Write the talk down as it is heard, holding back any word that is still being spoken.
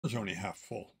It's only half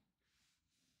full.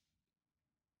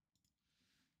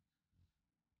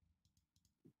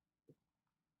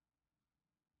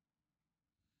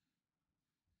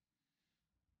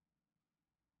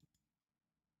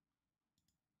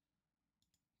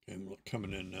 Okay, I'm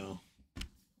coming in now.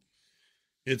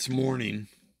 It's morning.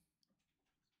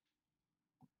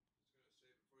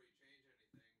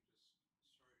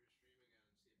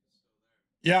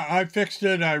 Yeah, I fixed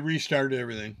it. I restarted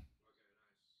everything.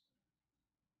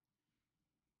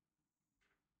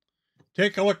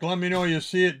 Take a look. Let me know you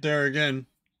see it there again.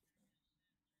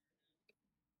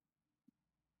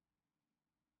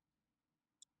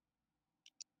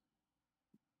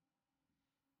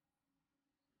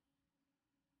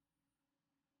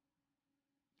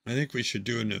 I think we should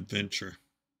do an adventure.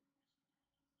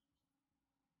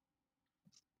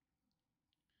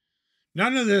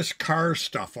 None of this car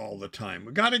stuff all the time.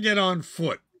 We got to get on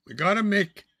foot. We got to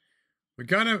make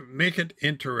it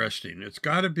interesting. It's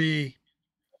got to be.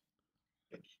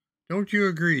 Don't you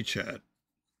agree, Chad?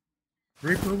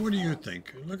 Reaper, what do you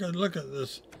think? Look at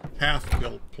this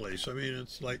half-built place. I mean,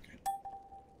 it's like.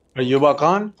 Are you back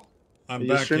on? I'm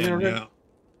back in. Already? Yeah,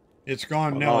 it's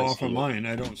gone now off of mine.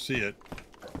 I don't see it.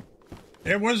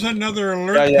 It was another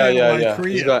alert panel I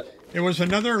created. It was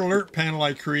another alert panel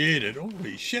I created.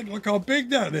 Holy shit! Look how big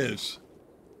that is.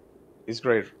 It's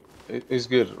great. It's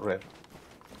good, Red.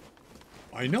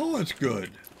 I know it's good.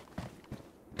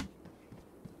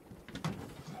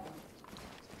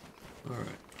 All right.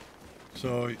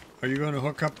 So, are you going to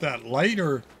hook up that light,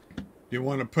 or do you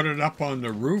want to put it up on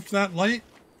the roof? That light?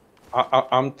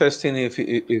 I'm testing if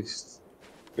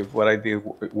what I did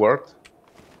worked.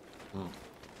 Oh.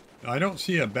 I don't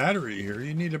see a battery here.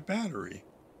 You need a battery.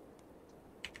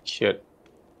 Shit.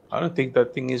 I don't think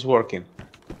that thing is working.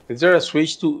 Is there a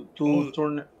switch to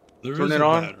turn it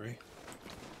on? Battery.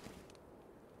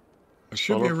 It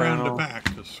should be around the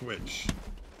back, the switch.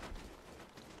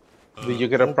 Did you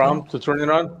get a prompt to turn it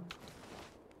on?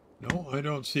 No, I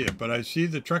don't see it, but I see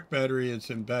the truck battery. It's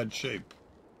in bad shape.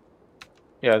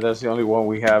 Yeah, that's the only one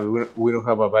we have. We don't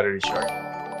have a battery charge.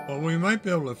 Well, we might be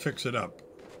able to fix it up.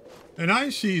 And I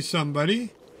see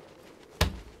somebody.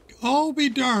 I'll be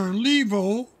darned.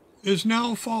 Levo is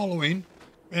now following,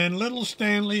 and little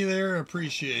Stanley there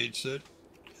appreciates it,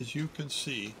 as you can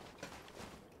see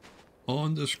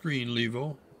on the screen,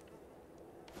 Levo.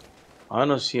 I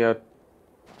don't see a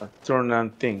turn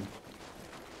on thing.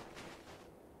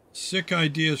 Sick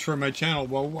ideas for my channel.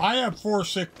 Well, I have 4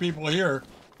 sick people here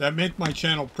that make my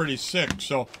channel pretty sick.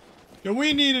 So, do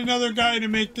we need another guy to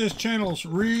make this channel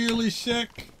really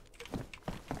sick?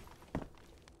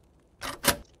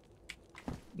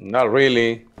 Not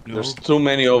really. No. There's too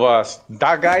many of us.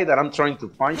 That guy that I'm trying to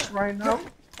punch right now?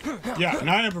 Yeah, and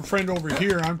I have a friend over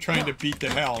here I'm trying to beat the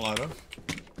hell out of.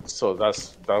 So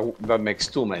that makes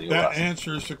too many of us. That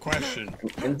answers the question.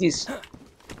 And this...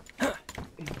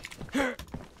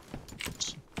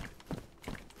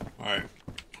 Alright.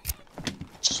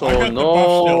 So I got the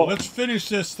buff still. Let's finish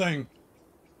this thing.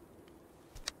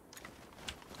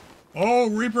 Oh,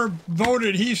 Reaper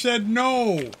voted. He said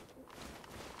no.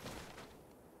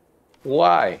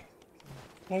 Why?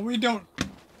 Well, we don't...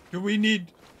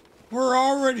 We're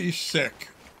already sick.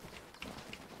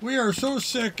 We are so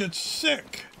sick, it's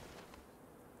sick.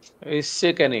 It's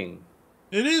sickening.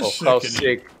 It is sickening. How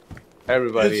sick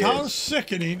everybody is. It's how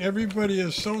sickening. Everybody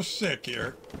is so sick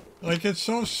here. Like, it's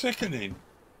so sickening.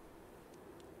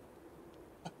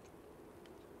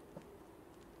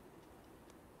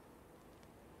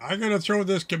 I'm going to throw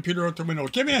this computer out the window.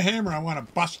 Give me a hammer. I want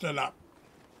to bust it up.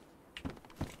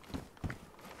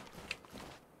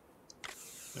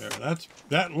 There,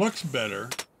 that looks better.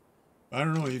 I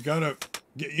don't know.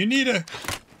 You need a...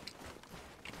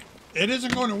 It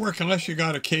isn't going to work unless you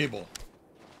got a cable.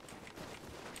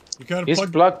 You got to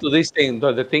plug... plugged to this thing.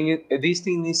 The thing is, this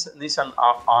thing needs an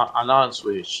on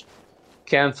switch.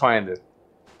 Can't find it.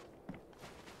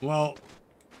 Well,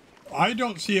 I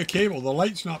don't see a cable. The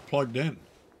light's not plugged in.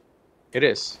 It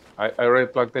is. I already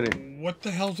plugged it in. What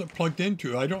the hell's it plugged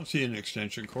into? I don't see an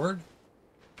extension cord.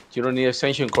 You don't need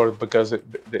extension cord because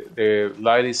the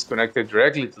light is connected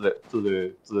directly to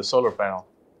the solar panel.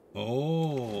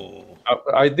 Oh.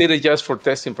 I did it just for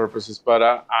testing purposes, but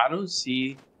I don't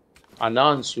see an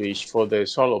on switch for the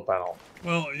solar panel.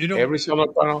 Well, you know, every solar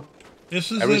panel.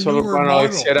 This is every a solar newer panel model.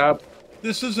 is set up.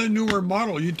 This is a newer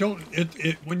model. You don't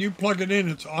when you plug it in,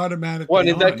 it's automatically. Well,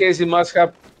 in that case, it must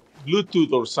have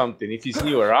Bluetooth or something. If it's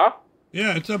newer, huh?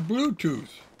 Yeah, it's a Bluetooth.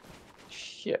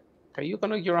 Shit! Can you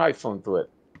connect your iPhone to it?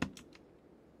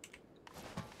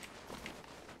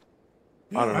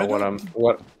 Yeah, I don't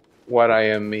know what I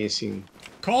am missing.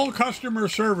 Call customer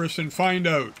service and find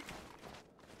out.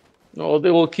 No,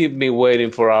 they will keep me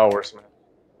waiting for hours, man.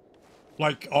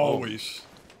 Like always.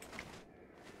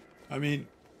 I mean...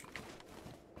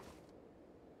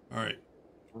 Alright.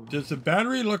 Does the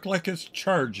battery look like it's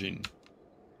charging?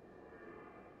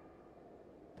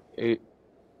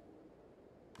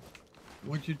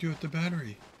 What'd you do with the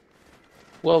battery?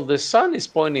 Well, the sun is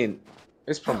pointing...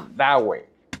 It's from that way.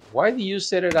 Why do you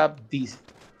set it up this?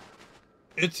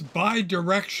 It's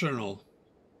bi-directional.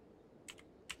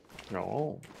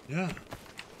 No. Yeah.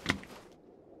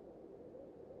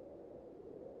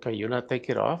 Can you not take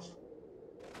it off?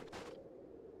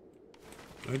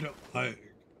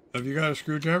 Have you got a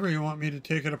screwdriver? You want me to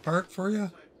take it apart for you?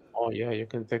 Oh, yeah, you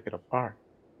can take it apart.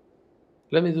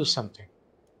 Let me do something.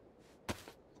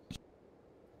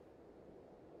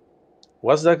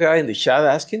 What's that guy in the chat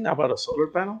asking about a solar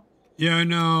panel? Yeah, I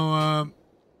know.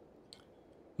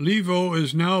 Levo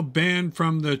is now banned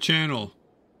from the channel.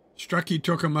 Strucky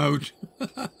took him out.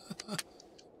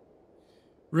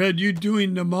 Red, you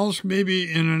doing the Mulsk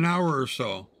maybe in an hour or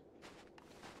so?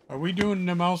 Are we doing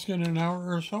the Mulsk in an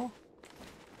hour or so?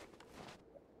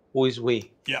 Who is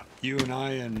we? Yeah, you and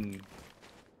I and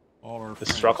all our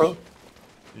friends. Strucker?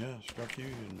 Yeah, Strucky.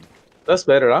 And... That's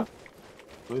better, huh?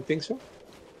 Do you think so?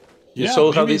 Yeah,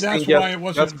 maybe that's why it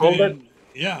wasn't banned.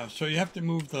 Yeah, so you have to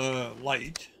move the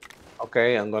light.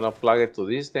 Okay, I'm gonna plug it to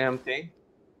this damn thing.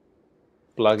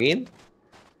 Plug in.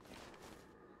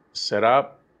 Set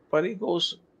up. But it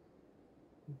goes...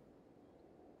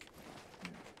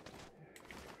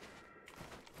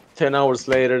 10 hours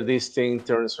later, this thing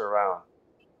turns around.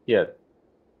 Yet.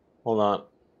 Hold on.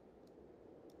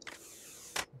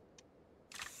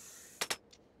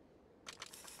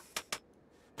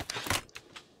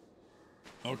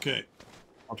 Okay.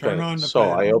 Turn on the so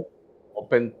I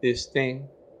opened this thing,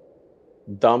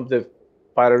 dump the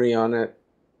battery on it.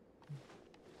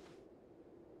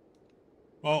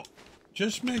 Well,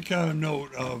 just make a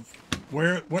note of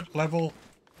what level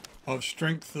of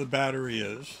strength the battery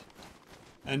is.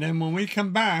 And then when we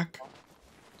come back,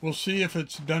 we'll see if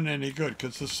it's done any good,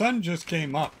 because the sun just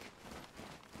came up.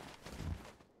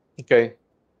 Okay.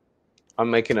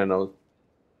 I'm making a note.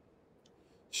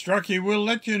 Strucky, we'll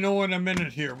let you know in a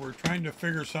minute here. We're trying to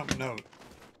figure something out.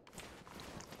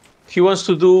 He wants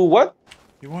to do what?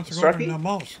 He wants to go to the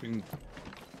Mulsk and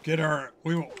get our...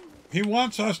 He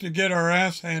wants us to get our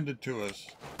ass handed to us.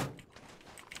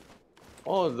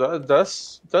 Oh,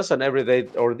 that's an everyday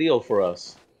ordeal for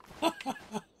us.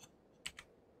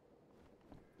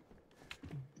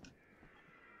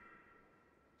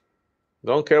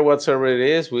 Don't care what server it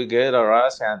is, we get our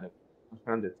ass handed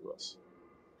to us.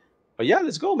 But yeah,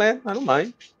 let's go, man. I don't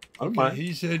mind. I don't mind.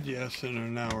 He said yes in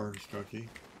an hour, Strucky.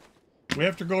 We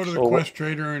have to go to the quest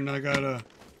trader, and I gotta...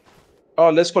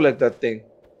 Oh, let's collect that thing.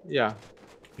 Yeah.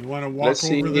 You want to walk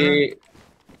over there?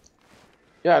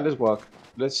 Yeah, let's walk.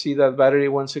 Let's see that battery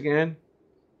once again.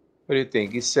 What do you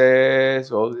think? It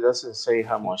says... Oh, it doesn't say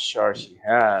how much charge he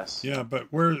has. Yeah,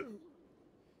 but we're...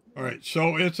 All right,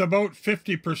 so it's about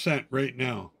 50% right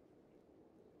now.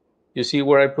 You see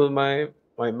where I put my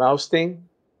mouse thing?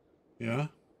 Yeah.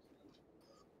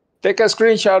 Take a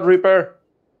screenshot, Reaper.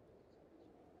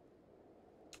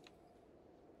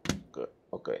 Good.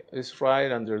 Okay, it's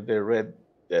right under the red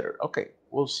letter. Okay,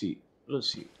 we'll see. We'll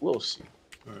see. We'll see.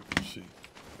 All right, we'll see.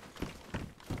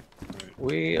 All right.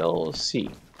 We'll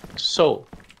see. So,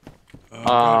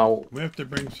 we have to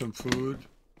bring some food.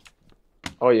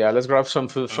 Oh yeah, let's grab some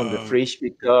food from the fridge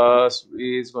because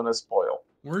it's gonna spoil.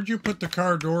 Where'd you put the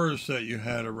car doors that you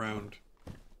had around?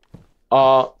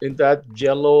 In that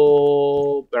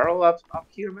yellow barrel up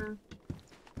here, man.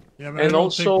 Yeah, but and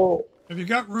also, have you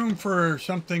got room for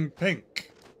something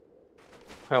pink?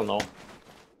 Hell no.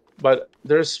 But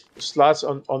there's slots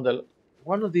on the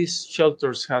one of these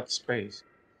shelters had space.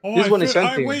 Oh, this one is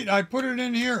empty. Wait, I put it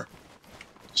in here.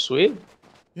 Sweet.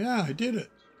 Yeah, I did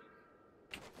it.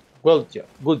 Well, yeah,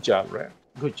 good job, Red.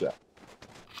 Good job.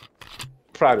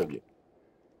 Proud of you.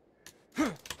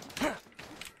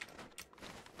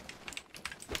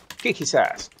 Kick his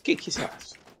ass. Kick his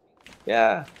ass.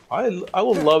 Yeah, I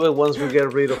would love it once we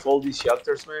get rid of all these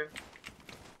shelters, man.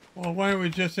 Well, why don't we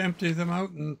just empty them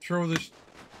out and throw this?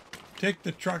 Take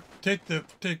the truck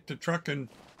and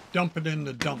dump it in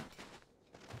the dump.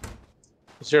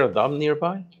 Is there a dump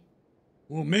nearby?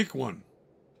 We'll make one.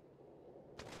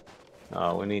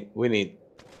 We need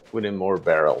more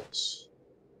barrels.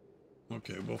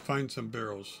 Okay, we'll find some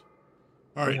barrels.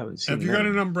 All right. Have you got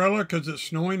an umbrella? Because it's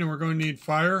snowing and we're going to need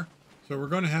fire. So we're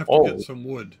going to have to get some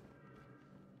wood.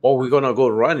 Oh, we're going to go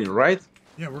running, right?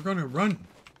 Yeah, we're going to run.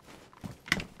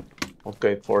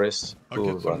 Okay, Forrest. I'll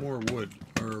get some more wood.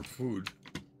 or food.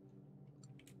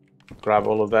 Grab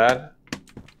all of that.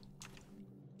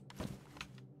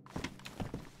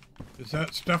 Is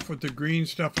that stuff with the green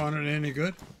stuff on it any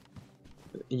good?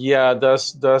 Yeah,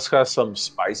 does have some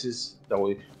spices that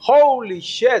we. Holy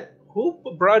shit! Who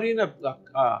brought in a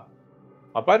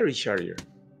battery charger?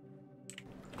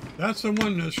 That's the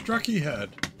one that Strucky had.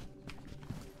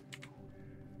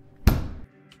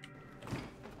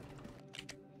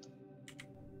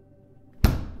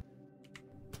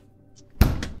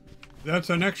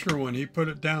 That's an extra one. He put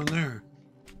it down there.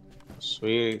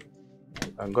 Sweet.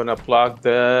 I'm gonna plug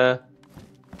the.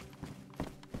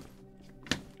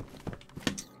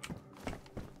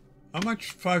 How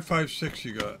much 5.56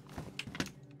 you got?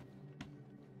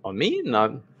 On me?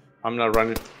 None. I'm not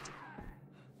running.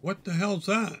 What the hell's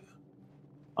that?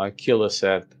 I kill a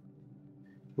set.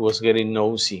 He was getting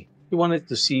nosy. He wanted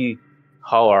to see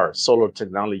how our solar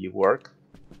technology work,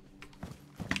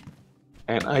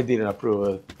 and I didn't approve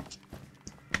of it.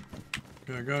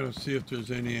 Okay, I gotta see if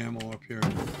there's any ammo up here.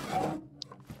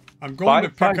 I'm going to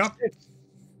pick up. 6.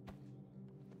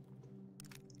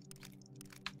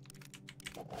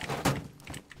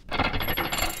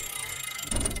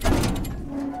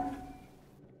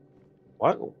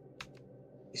 What?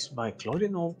 Is my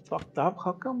clothing all fucked up?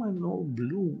 How come I'm all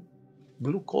blue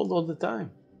cold all the time?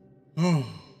 Oh,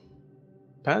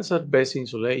 Pants are best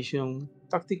insulation.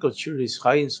 Tactical shirt is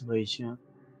high insulation.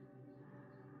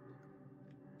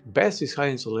 Vest is high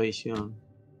insulation.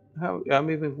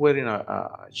 I'm even wearing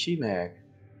a G-Mag.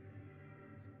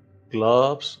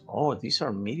 Gloves. Oh, these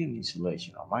are medium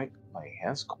insulation. Are my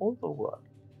hands cold or what?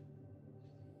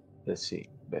 Let's see.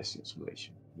 Best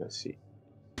insulation. Let's see.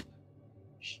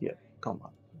 Shit. Come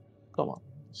on. Come on.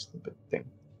 Stupid thing.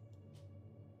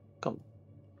 Come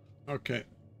on. okay.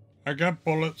 I got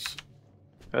bullets.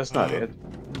 That's not it.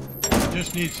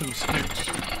 Just need some sticks.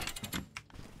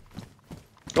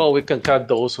 Oh, we can cut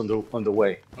those on the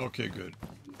way. Okay, good.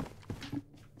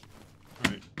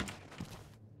 All right.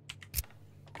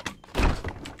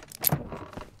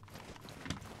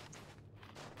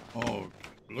 Oh,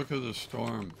 look at the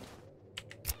storm.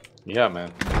 Yeah,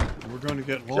 man. We're going to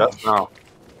get lost.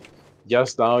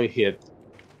 Just now it hit.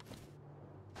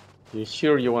 You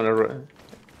sure you want to run?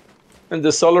 And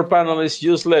the solar panel is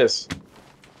useless.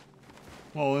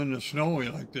 Well, in the snowy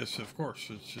like this, of course,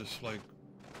 it's just like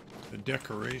a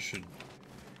decoration.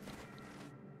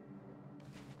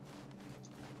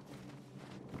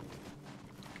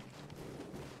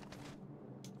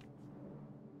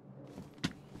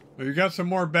 You got some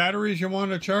more batteries you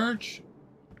want to charge?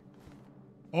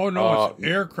 Oh, no, it's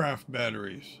aircraft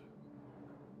batteries.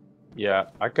 Yeah,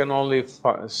 I can only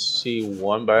see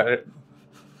one battery.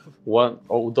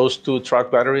 Those 2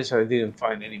 truck batteries. I didn't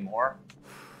find any more.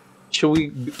 Should we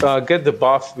get the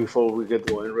buff before we get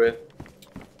going, Red?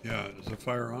 Yeah, is the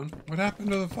fire on? What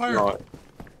happened to the fire? No,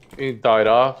 it died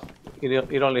off.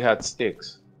 It only had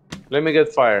sticks. Let me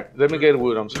get fire. Let me get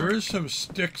wood. I'm sorry. There is some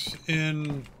sticks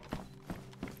in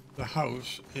the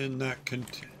house in that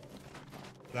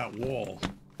wall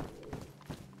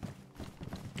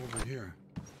over here.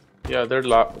 Yeah, there's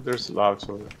logs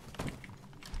over there.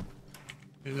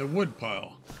 In the wood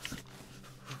pile.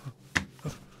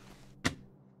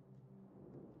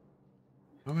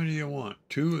 How many do you want?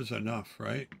 2 is enough,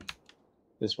 right?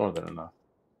 It's more than enough.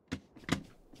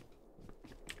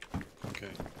 Okay.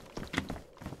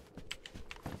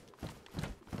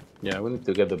 Yeah, we need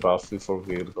to get the buff before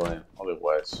we get going.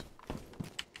 Otherwise,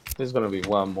 there's gonna be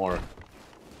one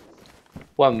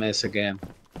mess again.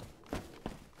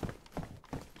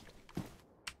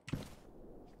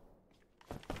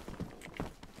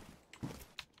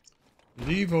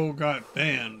 Levo got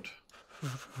banned.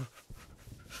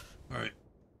 All right.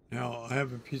 Now I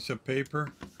have a piece of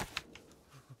paper.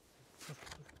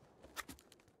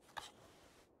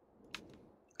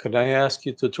 Could I ask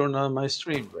you to turn on my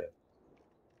stream, Red?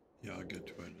 Yeah, I'll get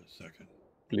to it in a second.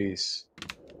 Please.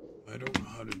 I don't know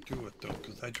how to do it though,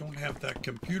 because I don't have that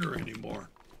computer anymore.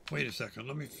 Wait a second,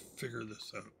 let me figure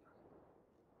this out.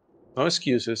 No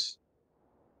excuses.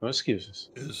 No excuses.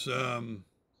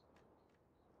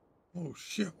 Oh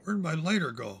shit, where'd my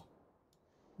lighter go?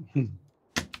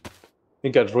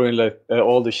 It got ruined like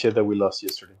all the shit that we lost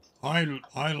yesterday. I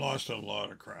lost a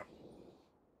lot of crap.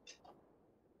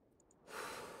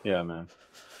 Yeah, man.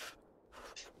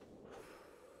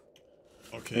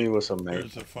 Okay, it was amazing.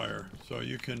 There's the fire. So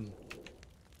you can...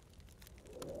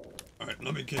 All right,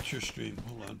 let me get your stream.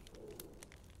 Hold on.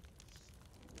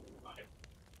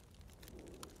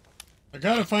 I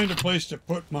gotta find a place to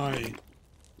put my...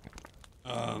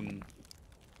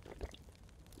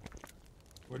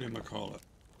 what do you call it?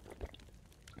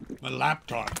 My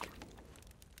laptop.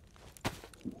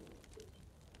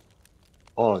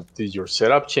 Oh, did your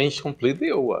setup change completely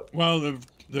or what? Well,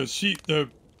 the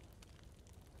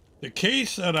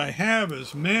case that I have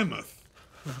is mammoth.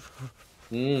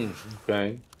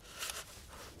 Okay.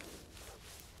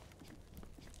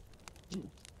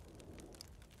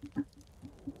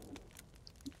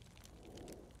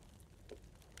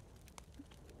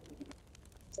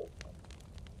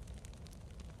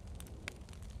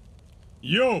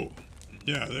 Yo,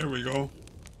 yeah, there we go.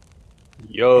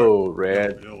 Yo,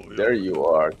 Red. Yo. There you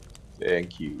are.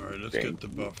 Thank you. All right, let's Thank get the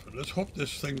buff. Let's hope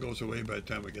this thing goes away by the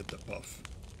time we get the buff.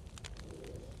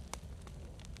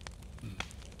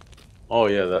 Oh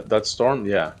yeah, that storm.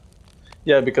 Yeah,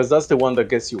 yeah, because that's the one that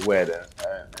gets you wet and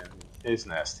it's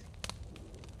nasty.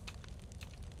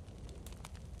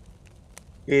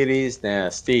 It is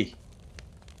nasty.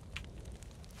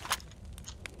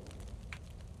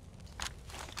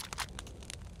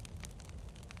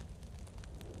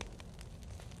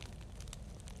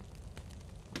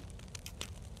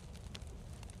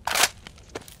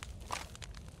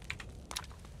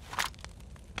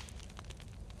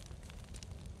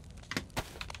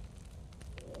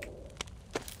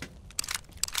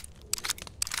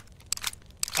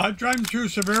 I'm driving through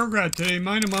Severograd today,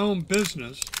 minding my own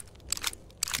business.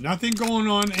 Nothing going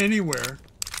on anywhere.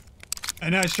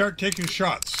 And I start taking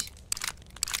shots.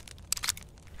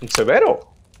 Severo.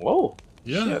 Whoa.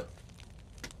 Yeah. Shit.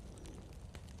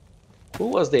 Who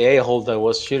was the a-hole that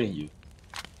was shooting you?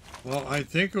 Well, I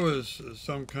think it was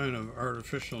some kind of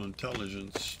artificial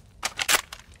intelligence.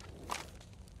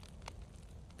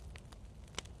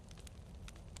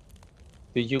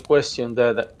 Did you question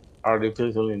that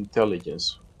artificial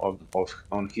intelligence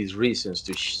on his reasons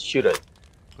to shoot it?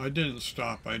 I didn't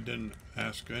stop. I didn't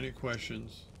ask any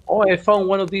questions. Oh, I found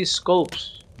one of these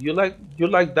scopes. You like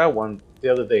that one the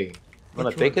other day.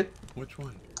 Wanna take it? Which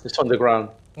one? It's on the ground.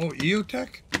 Oh,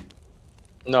 EOTech?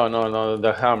 No,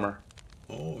 the hammer.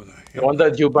 Oh, The one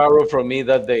that you borrowed from me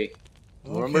that day.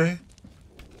 Remember? Okay.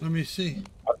 Let me see.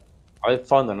 I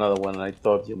found another one and I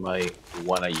thought you might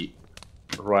wanna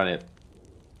run it.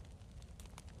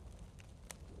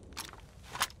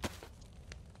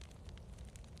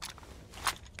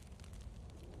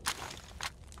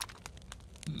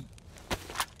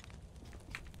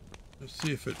 Let's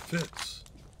see if it fits.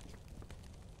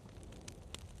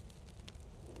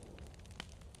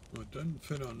 Oh, it doesn't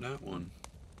fit on that one.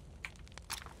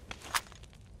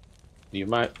 Do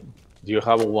you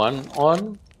have one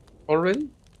on already?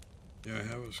 Yeah, I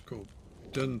have a scope.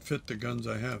 It doesn't fit the guns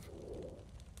I have.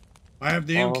 I have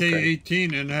the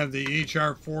MK18 and have the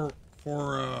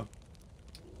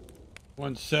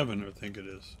HR417, I think it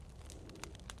is.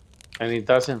 And it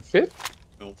doesn't fit?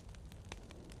 No.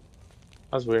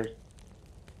 That's weird.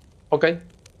 Okay.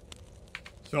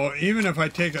 So even if I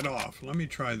take it off, let me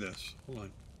try this. Hold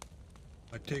on.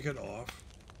 I take it off.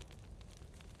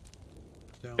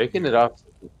 Taking it off,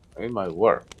 it might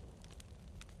work.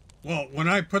 Well, when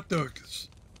I put the...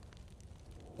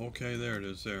 Okay, there it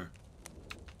is there.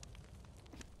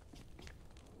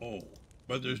 Oh,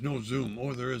 but there's no zoom.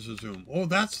 Oh, there is a zoom. Oh,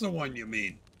 that's the one you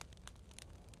mean.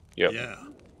 Yep. Yeah.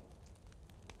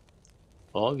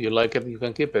 Well, if you like it, you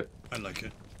can keep it. I like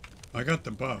it. I got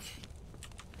the buff.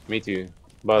 Me too.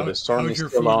 But the storm is your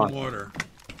still food on. and water?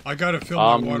 I gotta fill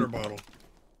my water bottle.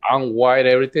 I'm white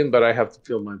everything, but I have to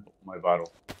fill my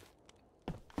bottle.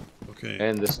 Okay.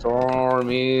 And the storm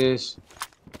is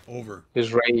over.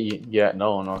 It's rain. Yeah,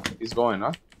 no, it's going,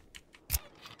 huh?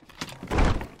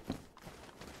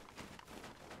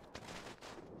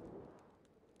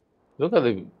 Look at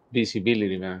the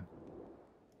visibility, man.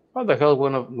 How the hell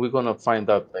we gonna find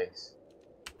that place?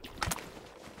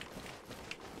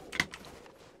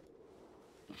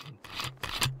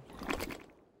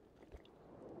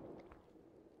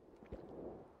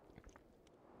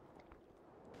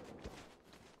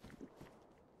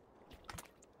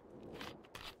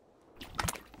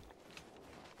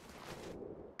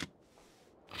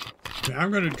 I'm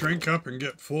gonna drink up and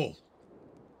get full.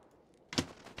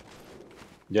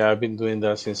 Yeah, I've been doing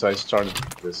that since I started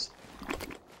this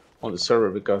on the server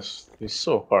because it's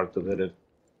so hard to get it.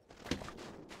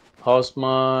 How's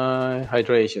my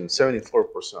hydration?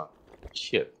 74%.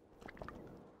 Shit.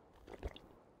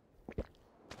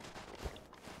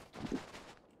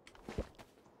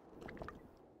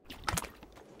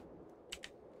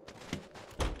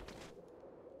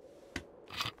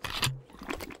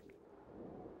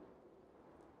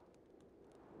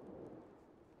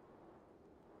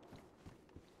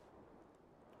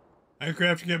 I think we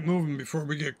have to get moving before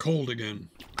we get cold again.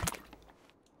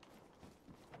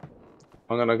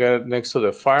 I'm gonna get next to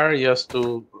the fire just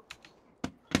to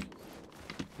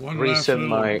reset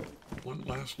my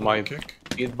kick.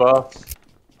 heat buff.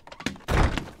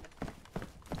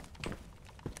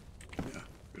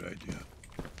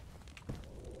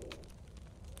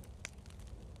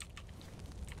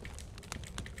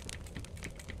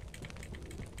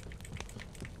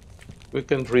 We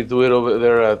can redo it over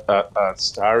there at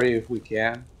Starry if we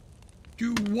can.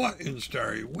 Do what in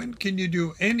Starry? When can you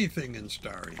do anything in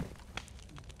Starry?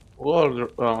 Well,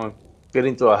 get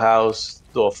into a house,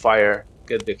 do a fire,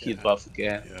 get the heat Yeah, buff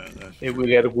again. yeah, that's If true. we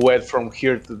get wet from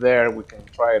here to there, we can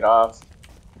try it off.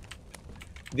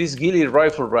 This ghillie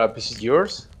rifle wrap, is it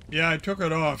yours? Yeah, I took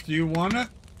it off. Do you want it?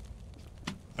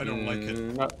 I don't like it.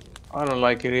 No, I don't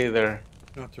like it either.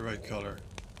 Not the right color.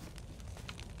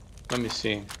 Let me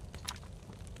see.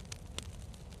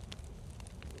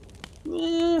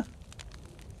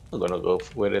 I'm gonna go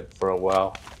with it for a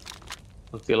while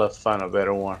until I find a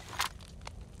better one.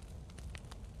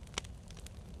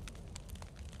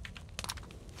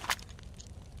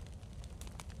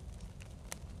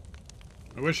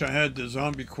 I wish I had the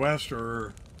zombie quest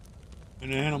or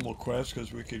an animal quest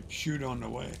because we could shoot on the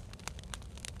way.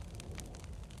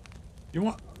 You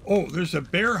want? Oh, there's a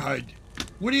bear hide.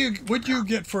 What do you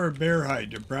get for a bear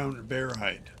hide? A brown bear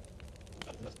hide?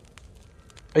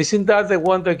 Isn't that the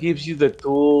one that gives you the 2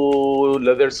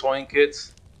 leather sewing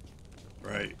kits?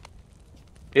 Right.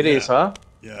 It is, huh?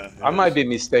 Yeah. I might be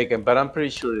mistaken, but I'm pretty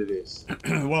sure it is.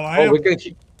 Well, I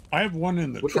have one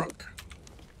in the truck.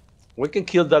 We can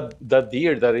kill that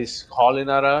deer that is calling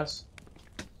at us.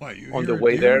 What, you on hear the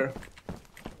way deer? there?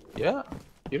 Yeah.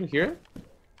 You don't hear it?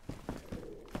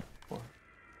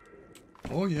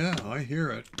 Oh yeah, I hear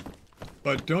it.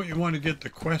 But don't you want to get the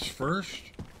quest first?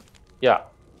 Yeah.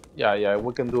 Yeah,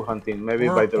 we can do hunting. Maybe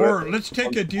Or, by the or let's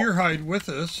take a deer hide with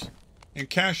us and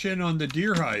cash in on the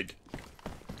deer hide.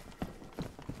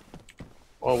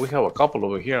 Oh, we have a couple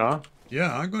over here, huh?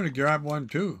 Yeah, I'm going to grab one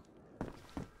too.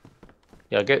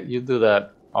 Yeah, you do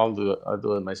that. I'll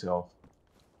do it myself.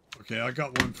 Okay, I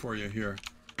got one for you here.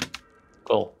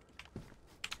 Cool.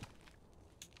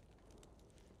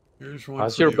 Here's one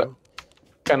for you.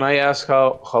 Can I ask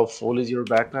how full is your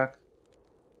backpack?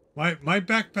 My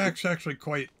backpack's actually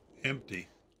quite empty.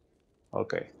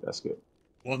 Okay, that's good.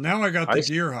 Well, now I got the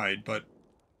deer hide, but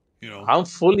you know. I'm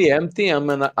fully empty. I'm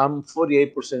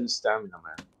 48% stamina,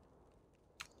 man.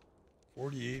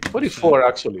 48%. 44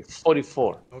 actually.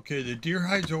 44. Okay, the deer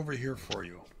hide's over here for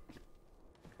you.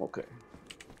 Okay.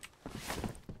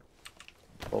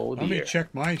 Oh dear. Let me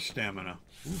check my stamina.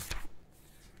 Ooh.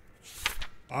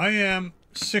 I am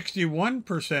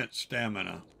 61%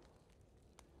 stamina.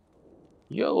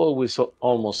 You're always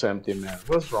almost empty, man.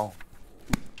 What's wrong?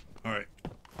 All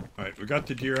right, we got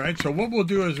the deer hide. So what we'll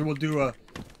do is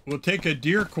we'll take a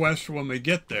deer quest when we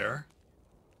get there.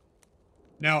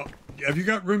 Now, have you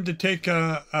got room to take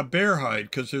a bear hide?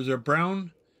 Because there's a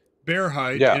brown bear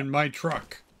hide in my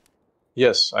truck.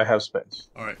 Yes, I have space.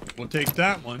 All right, we'll take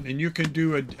that one, and you can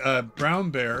do a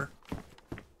brown bear,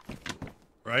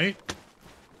 right?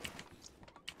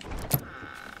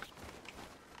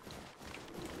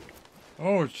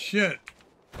 Oh, shit.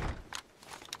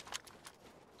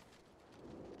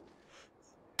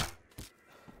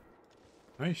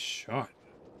 Nice shot.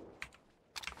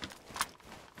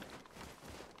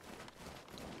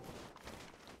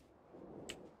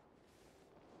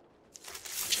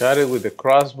 Shot it with the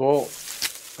crossbow,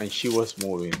 and she was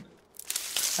moving.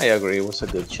 I agree, it was a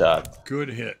good shot. Good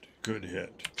hit, good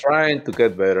hit. Trying to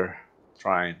get better.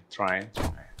 Trying.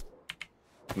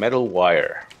 Metal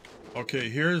wire. Okay,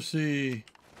 here's the...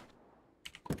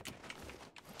 I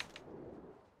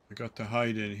got the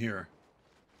hide in here.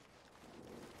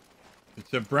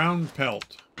 It's a brown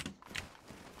pelt.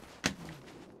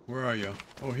 Where are you?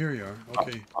 Oh, here you are.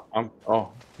 Okay.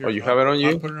 Here, you have it on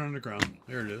you? I'll put it on the ground.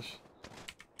 There it is.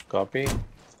 Copy.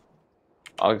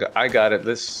 I got it.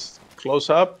 Let's close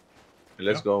up. And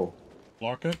let's go.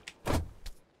 Lock it.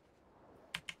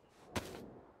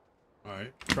 All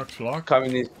right. Truck's locked.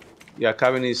 Cabin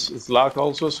is locked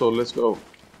also, so let's go.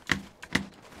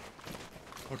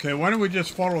 Okay, why don't we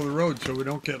just follow the road so we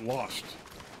don't get lost?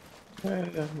 Yeah,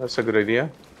 that's a good idea.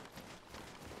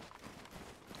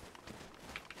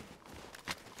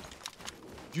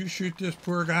 Did you shoot this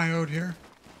poor guy out here?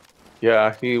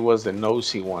 Yeah, he was the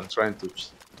nosy one trying to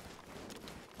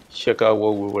check out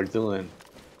what we were doing.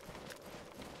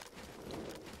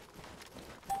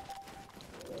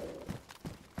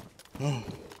 Oh,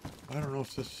 I don't know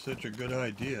if this is such a good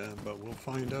idea, but we'll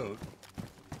find out.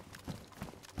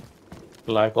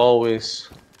 Like always.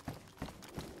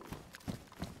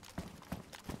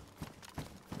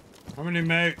 How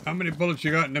many bullets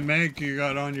you got in the mag you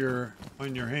got on your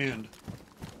hand?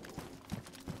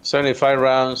 75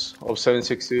 rounds of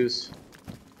 7.62s.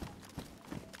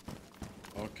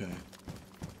 Okay.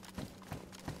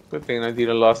 Good thing I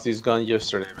didn't lost this gun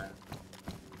yesterday, man.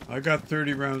 I got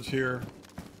 30 rounds here.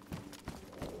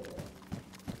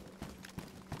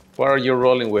 What are you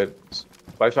rolling with?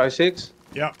 5.56?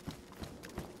 Yep.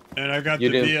 And I got You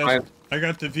didn't find... I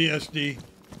got the VSD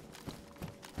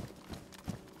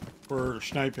for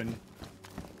sniping.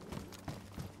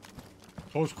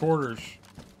 Close quarters.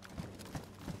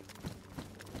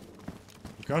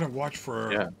 You gotta watch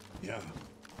for... Yeah.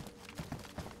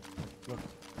 Look.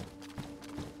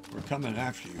 We're coming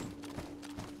after you.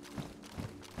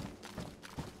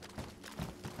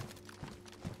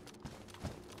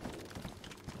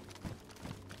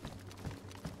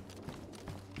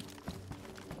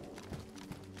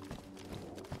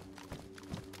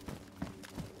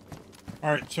 All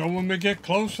right, so when we get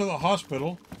close to the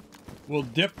hospital, we'll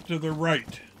dip to the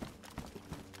right.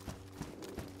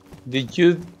 Did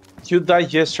you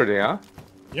died yesterday, huh?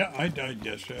 Yeah, I died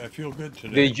yesterday. I feel good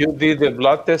today. Did you do the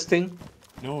blood testing?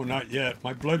 No, not yet.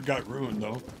 My blood got ruined,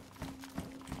 though.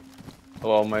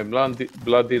 Well, my blood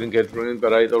didn't get ruined,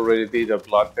 but I already did a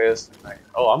blood test. And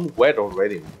I'm wet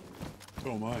already.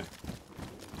 Oh, my.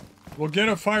 We'll get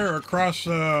a fire across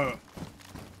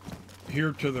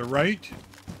here to the right.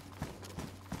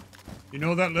 You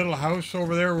know that little house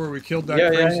over there where we killed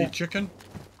that crazy chicken?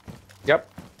 Yep.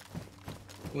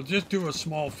 We'll just do a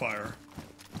small fire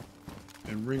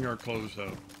and wring our clothes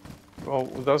out. Well,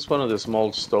 that's one of the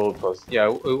small stoves. But yeah,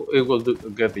 it will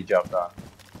get the job done.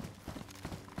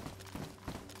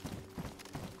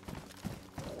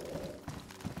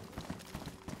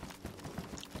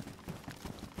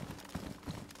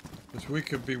 Because we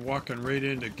could be walking right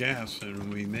into gas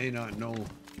and we may not know.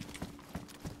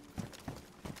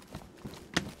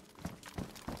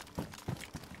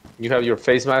 You have your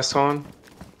face mask on?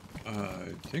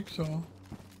 I think so.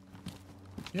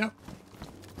 Yep.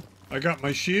 I got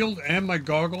my shield and my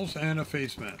goggles and a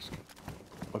face mask.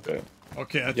 Okay.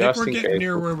 Okay, I think we're getting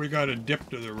near where we got to dip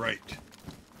to the right.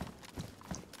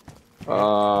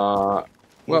 Well,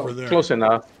 close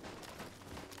enough.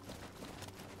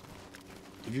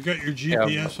 Have you got your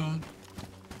GPS on?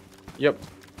 Yep.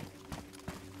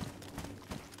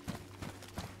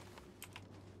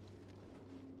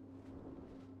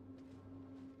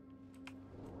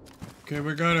 Okay,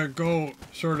 we gotta go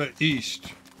sort of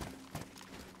east.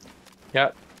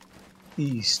 Yeah.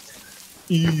 East,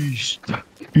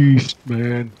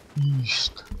 man.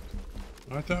 East.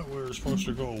 I thought we were supposed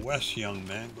to go west, young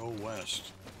man. Go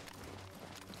west.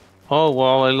 Oh,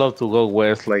 well, I love to go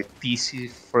west, like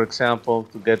DayZ, for example,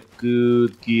 to get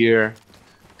good gear,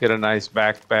 get a nice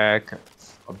backpack,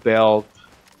 a belt,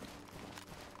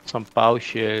 some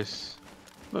pouches,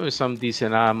 maybe some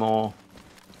decent ammo.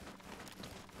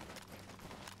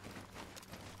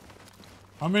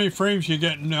 How many frames you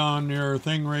getting on your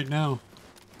thing right now?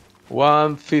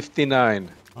 159.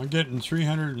 I'm getting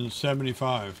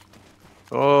 375.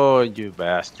 Oh, you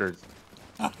bastard.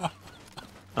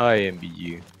 I envy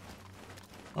you.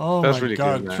 Oh, that's my really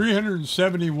God. good, man.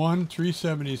 371,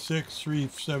 376,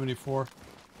 374.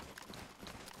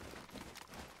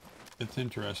 It's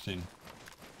interesting.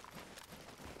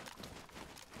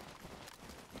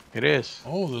 It is.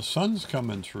 Oh, the sun's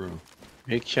coming through.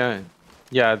 Big shine.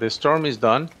 Yeah, the storm is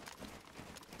done.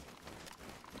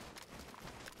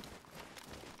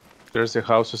 There's the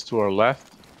houses to our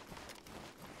left.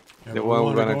 Yeah, the one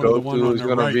we're gonna go to is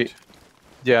gonna be,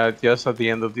 just at the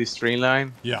end of this tree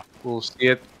line. Yeah. We'll see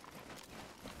it.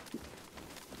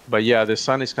 But yeah, the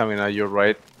sun is coming out. You're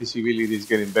right. Visibility is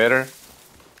getting better.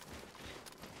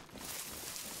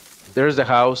 There's the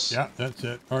house. Yeah, that's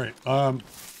it. All right.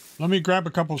 Let me grab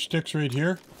a couple sticks right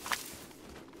here.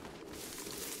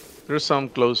 There's some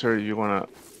closer if you wanna.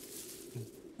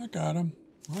 I got him.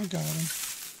 I got him.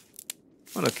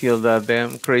 Wanna kill that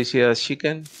damn crazy ass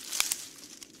chicken?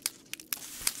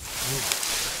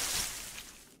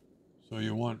 So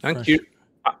you want?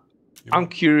 I'm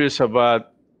curious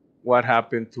about what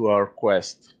happened to our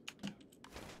quest.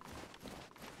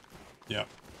 Yeah.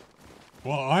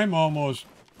 Well, I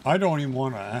don't even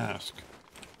want to ask.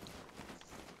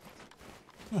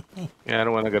 Yeah, I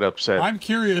don't want to get upset. I'm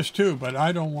curious too, but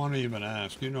I don't want to even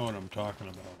ask. You know what I'm talking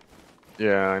about.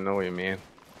 Yeah, I know what you mean.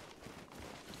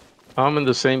 I'm on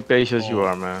the same page as you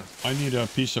are, man. I need a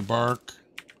piece of bark.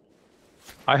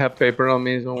 I have paper on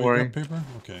me, don't worry. You got paper?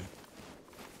 Okay.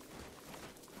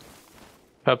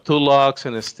 Have 2 logs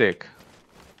and a stick.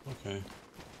 Okay.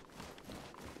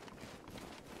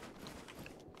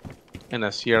 And a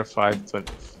CR520.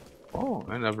 Oh,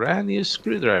 and a brand new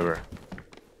screwdriver.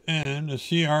 And a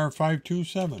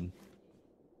CR527.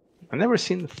 I've never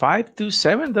seen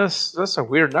 527. That's a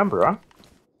weird number, huh?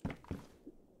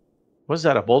 Was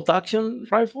that a bolt action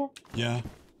rifle? Yeah.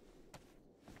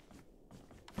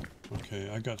 Okay,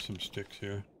 I got some sticks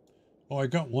here. Oh, I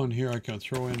got one here I can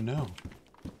throw in now.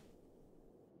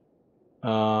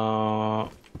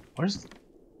 Where's?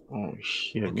 Oh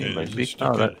shit! Okay, Me, my there's a big. stick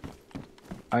No, in that it.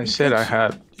 I said I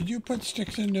had. Did you put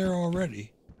sticks in there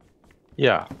already?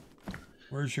 Yeah.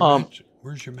 Where's your match?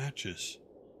 Where's your matches?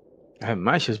 I have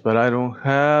matches, but I don't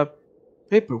have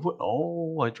paper. What?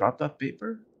 Oh, I dropped that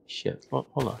paper. Shit. Hold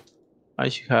on. I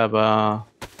should have a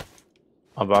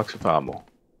box of ammo.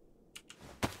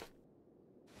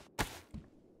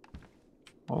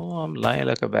 Oh, I'm lying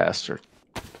like a bastard.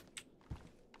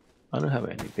 I don't have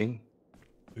anything.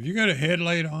 Have you got a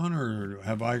headlight on, or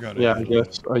have I got a Yeah,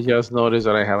 headlight on? I just noticed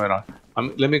that I have it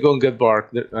on. Let me go and get bark.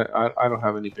 I don't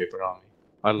have any paper on me.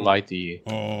 I lied to you.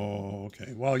 Oh,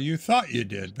 okay. Well, you thought you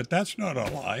did, but that's not a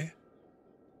lie.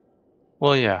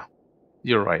 Well, yeah,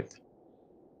 you're right.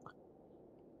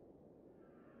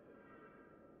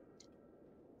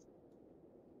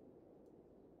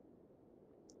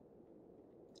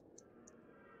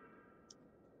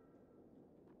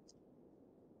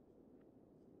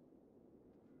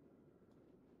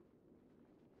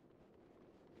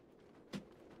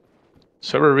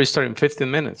 Server restart in 15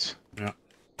 minutes. Yeah.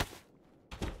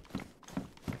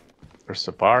 There's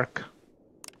the bark.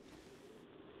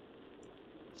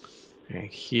 And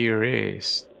here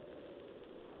is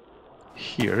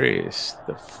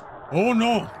the. Oh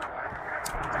no.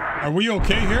 Are we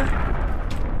okay here?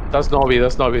 That's Novi.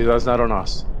 That's Novi. That's not on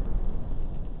us.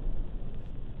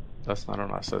 That's not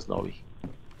on us. That's Novi.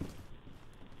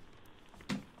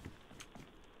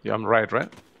 Yeah, I'm right?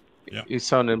 Yeah. It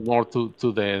sounded more to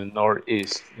the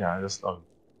northeast. Yeah, that's Novi.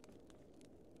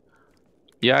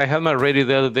 Yeah, I had my radio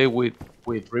the other day with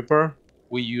Reaper.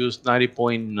 We used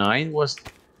 90.9 was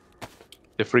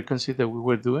the frequency that we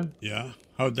were doing. Yeah.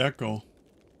 How'd that go?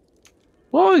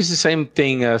 Well, it's the same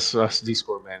thing as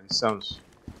Discord, man. It sounds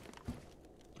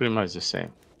pretty much the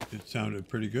same. It sounded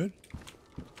pretty good.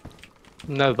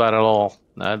 Not bad at all.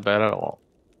 Not bad at all.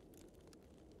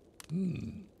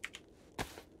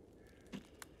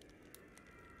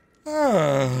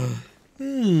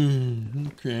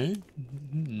 Okay.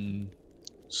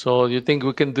 So you think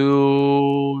we can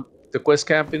do the quest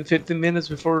camp in 15 minutes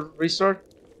before restart?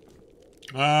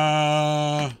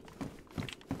 No.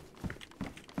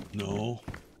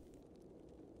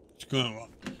 It's gonna.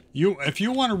 If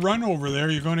you want to run over there,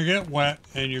 you're going to get wet,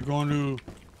 and you're going to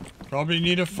probably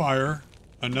need a fire,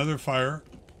 another fire,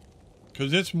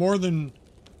 because it's more than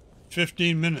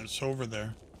 15 minutes over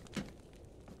there.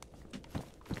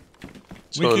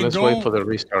 So let's wait for the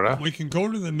restart, huh? We can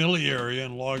go to the Millie area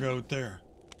and log out there.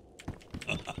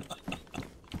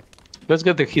 Let's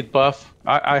get the heat buff.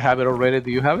 I have it already. Do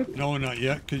you have it? No, not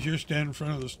yet, because you're standing in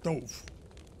front of the stove.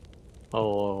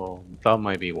 Oh, that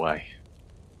might be why.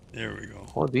 There we go.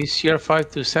 Oh, this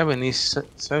CR527 is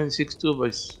 762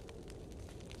 by...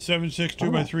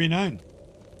 762 by 39.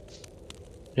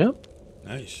 Yep.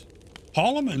 Nice.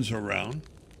 Holloman's around.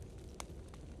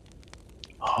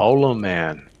 Hollow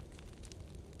Man.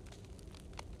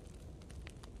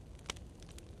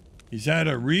 He's at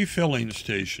a refilling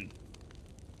station.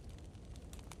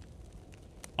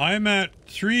 I'm at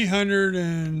 300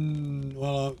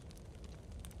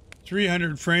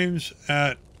 frames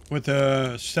with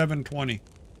a 720.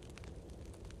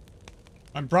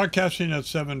 I'm broadcasting at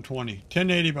 720,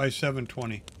 1080 by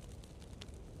 720.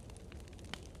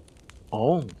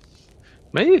 Oh,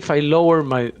 maybe if I lower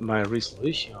my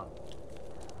resolution.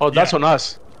 Oh, that's on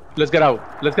us. Let's get out.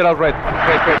 Let's get out, Red.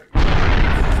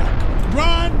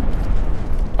 Run!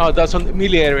 Oh, that's on the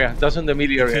Millie area. That's on the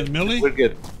Millie area. It's in Millie? We're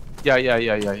good. Yeah.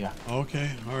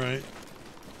 Okay, all right.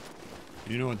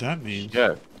 You know what that means?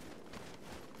 Yeah.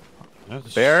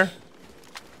 That's Bear?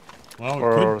 Well,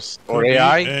 or could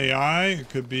AI? Be AI, it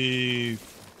could be...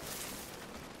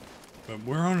 But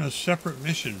we're on a separate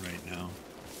mission right now.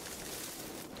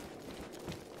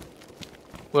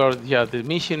 Well, yeah, the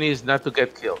mission is not to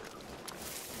get killed.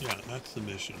 Yeah, that's the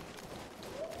mission.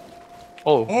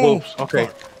 Oh, wolves. Okay.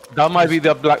 Fuck. That might be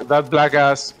that black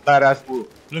ass badass wolf.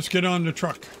 Let's get on the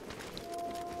truck.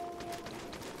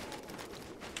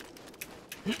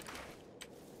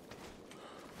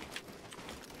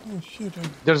 Oh shit!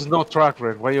 There's no truck,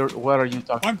 Red. What are you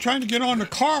talking? I'm trying to get on the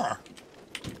car.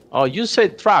 Oh, you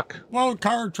said truck. Well,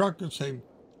 car and truck, the same thing.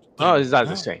 Oh, it's not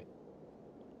the same.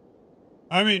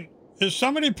 I mean, is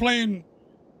somebody playing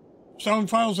sound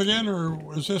files again,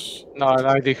 or is this? No,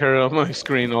 I did hear it on my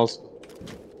screen also.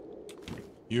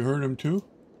 You heard him too?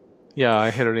 Yeah,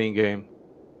 I heard it in game.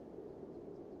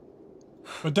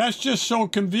 But that's just so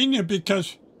convenient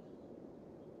because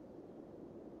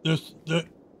this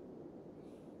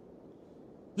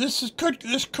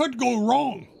could go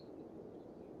wrong.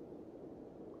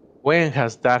 When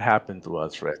has that happened to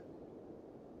us, Red?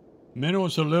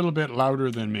 Minnow's a little bit louder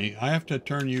than me. I have to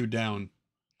turn you down.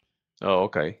 Oh,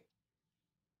 okay.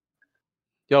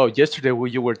 Yo, yesterday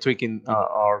you were tweaking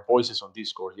our voices on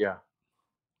Discord. Yeah.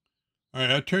 All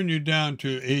right, I turned you down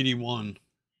to 81.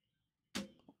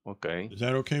 Okay. Is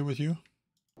that okay with you?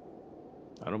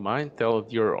 I don't mind. Tell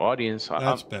your audience.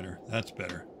 That's better. That's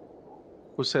better.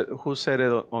 Who said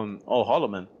it on? Oh,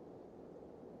 Holloman.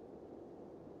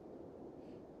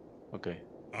 Okay.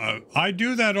 I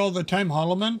do that all the time,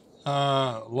 Holloman.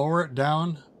 Lower it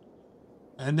down.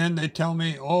 And then they tell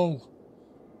me, oh,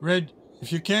 Red,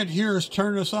 if you can't hear us,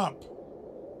 turn us up.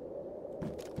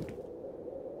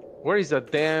 Where is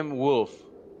that damn wolf?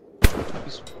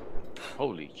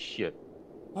 Holy shit.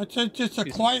 It's just a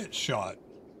quiet shot.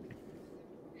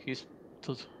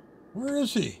 Where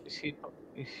is he?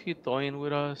 Is he toying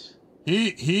with us?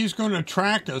 He's going to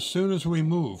track us as soon as we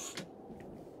move.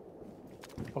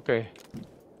 Okay.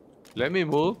 Let me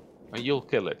move and you'll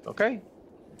kill it, okay?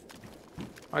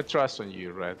 I trust on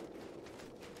you, Red.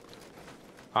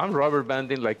 I'm rubber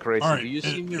banding like crazy. Right. Do you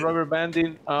see me rubber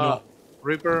banding no.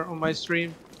 Reaper on my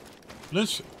stream?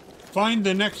 Let's find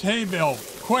the next hay bale,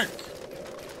 quick.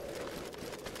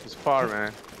 It's far,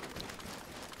 man.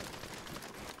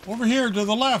 Over here to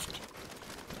the left.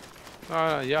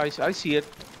 Yeah, I see it.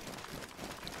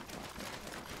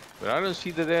 But I don't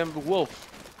see the damn wolf.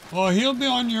 Well, he'll be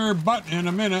on your butt in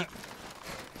a minute.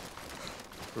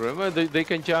 Remember, they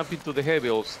can jump into the hay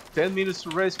bales. 10 minutes to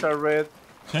restart, Red.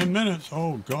 10 minutes?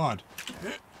 Oh, God.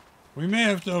 We may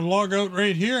have to log out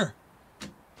right here.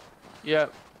 Yeah.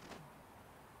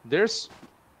 There's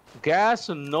gas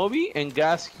on Novi and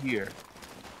gas here.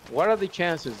 What are the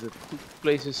chances that two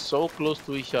places so close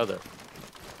to each other?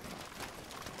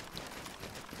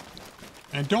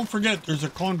 And don't forget, there's a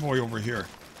convoy over here.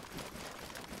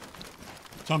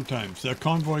 Sometimes. The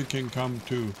convoy can come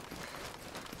too.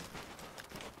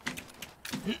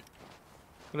 I'm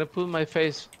gonna put my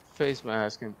face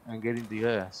mask and get in the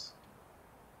ass.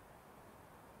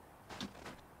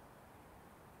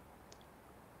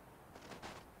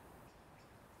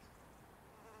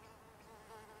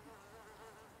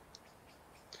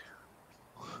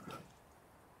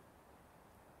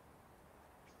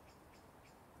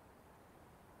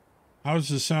 How's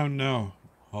the sound now?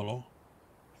 Hello?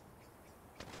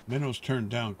 Minnow's turned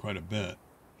down quite a bit.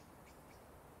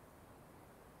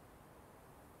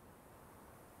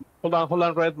 Hold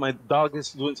on, Red. My dog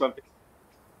is doing something.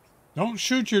 Don't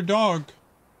shoot your dog.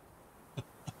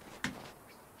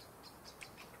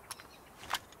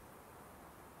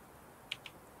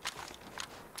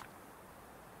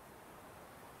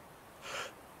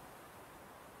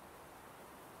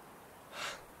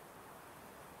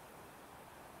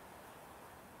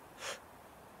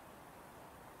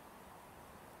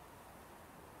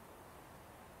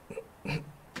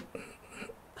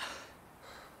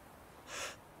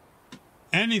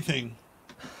 Anything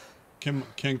can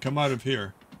come out of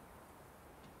here.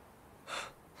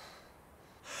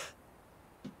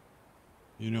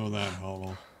 You know that,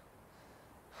 Hollow.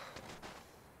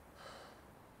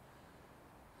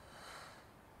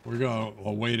 We got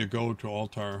a way to go to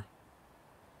Altar.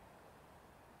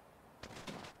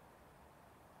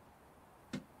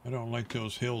 I don't like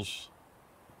those hills.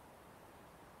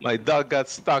 My dog got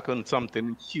stuck on something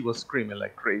and she was screaming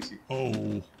like crazy.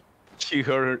 Oh. She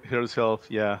hurt herself,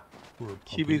 yeah. Poor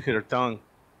puppy. She bit her tongue.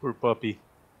 Poor puppy.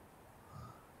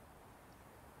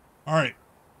 All right.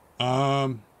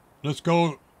 Let's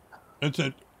go. That's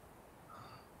it.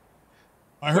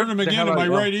 I heard him again in my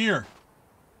right ear.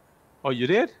 Oh, you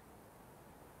did?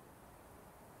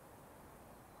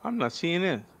 I'm not seeing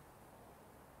it.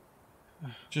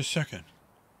 Just a second.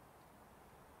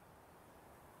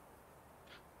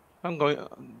 I'm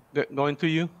going to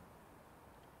you.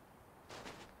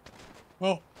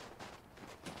 Well,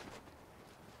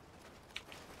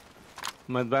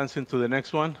 I'm advancing to the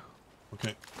next one.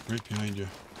 Okay, right behind you.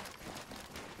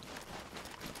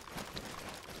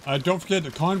 Don't forget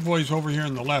the convoy's over here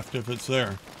on the left if it's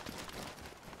there.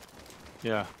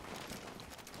 Yeah.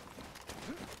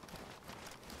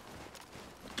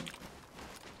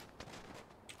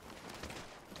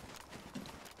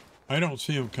 I don't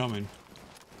see him coming.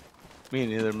 Me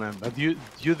neither, man. But you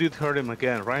did hurt him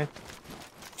again, right?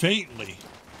 Faintly.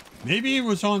 Maybe he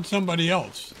was on somebody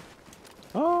else.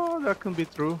 Oh, that can be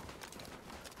true.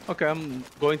 Okay, I'm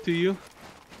going to you.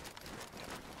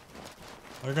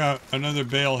 I got another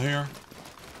bale here.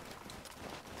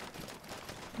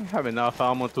 I have enough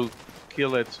ammo to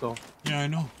kill it, so Yeah, I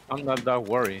know. I'm not that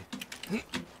worried.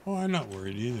 Oh, I'm not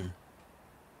worried either.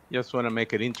 Just want to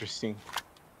make it interesting.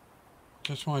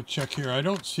 Just want to check here. I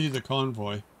don't see the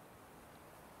convoy.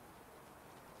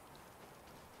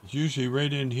 It's usually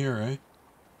right in here, eh?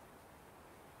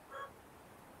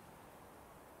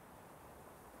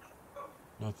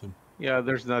 Nothing. Yeah,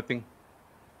 there's nothing.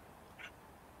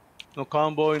 No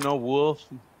convoy, no wolf.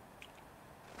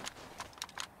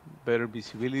 Better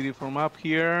visibility from up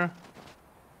here.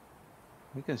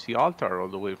 We can see altar all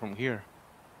the way from here.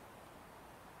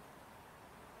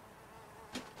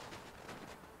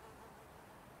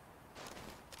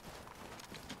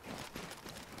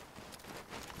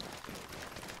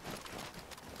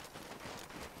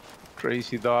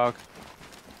 Crazy dog.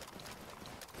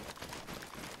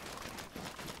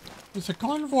 Is the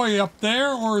convoy up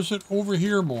there or is it over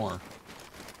here more?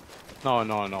 No,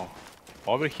 no, no.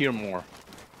 Over here more.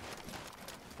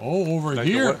 Oh, over Like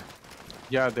here.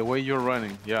 Yeah, the way you're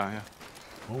running. Yeah, yeah.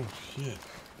 Oh, shit.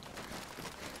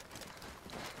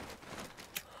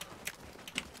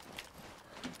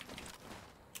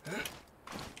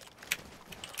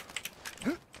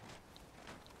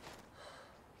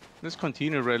 Let's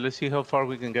continue, Red. Let's see how far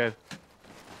we can get.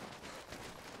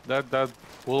 That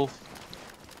wolf.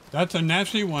 That's a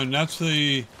nasty one. That's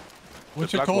the...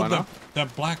 What's it called? One, huh?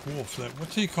 That black wolf.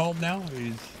 What's he called now?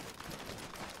 He's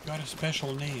got a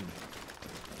special name.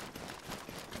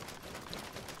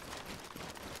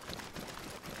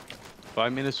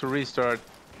 Five minutes to restart.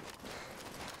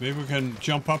 Maybe we can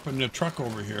jump up in the truck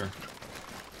over here.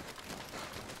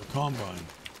 The combine.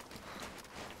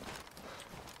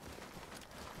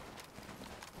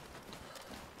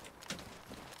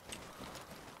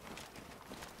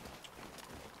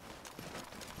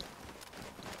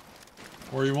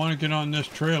 Or you want to get on this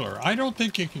trailer. I don't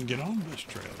think you can get on this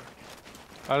trailer.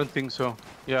 I don't think so.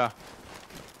 Yeah.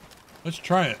 Let's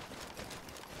try it.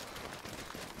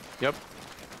 Yep.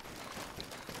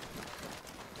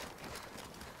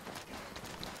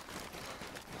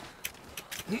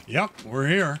 Yep, we're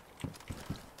here.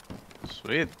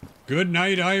 Sweet. Good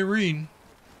night, Irene.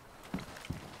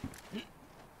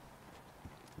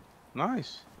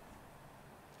 Nice.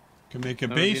 Can make a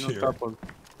Never base been on here. top of-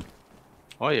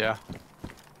 Oh, yeah.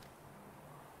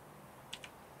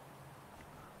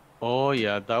 Oh,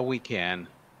 yeah, that we can.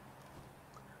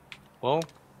 Well,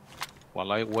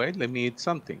 while I wait, let me eat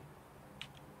something.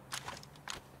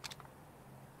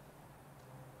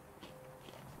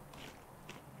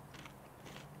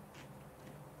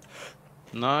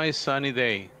 Nice sunny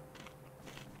day.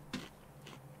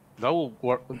 That will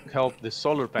help the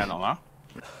solar panel, huh?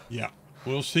 Yeah.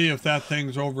 We'll see if that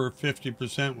thing's over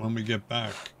 50% when we get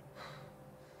back.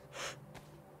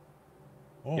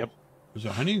 Oh, Yep. There's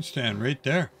a hunting stand right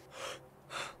there.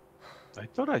 I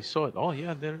thought I saw it. Oh,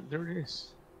 yeah, there it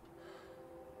is.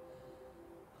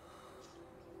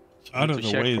 It's out Need of to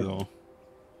the check way, for though.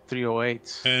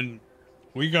 308. And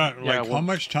we got, Yeah, like, how well-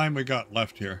 much time we got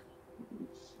left here?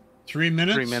 3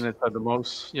 minutes? 3 minutes at the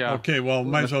most. Yeah. Okay, well,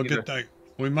 might as well Let's get that.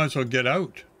 We might as well get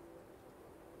out.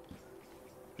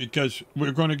 Because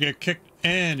we're going to get kicked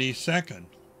any second.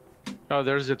 Oh,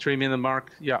 there's the 3-minute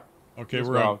mark. Yeah. Okay, Let's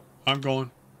we're go out. I'm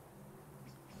going.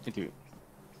 Me too.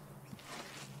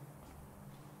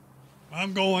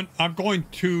 I'm going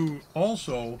to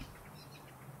also...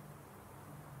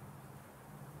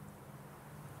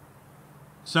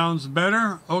 Sounds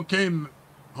better? Okay.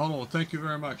 Hello, thank you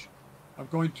very much. I'm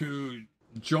going to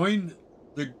join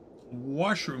the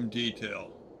washroom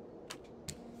detail.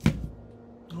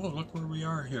 Oh, look where we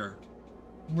are here.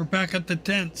 We're back at the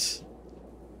tents.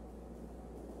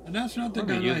 And that's not the How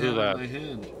did gun you I do have that? in my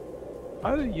hand.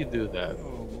 How did you do that?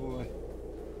 Oh, boy.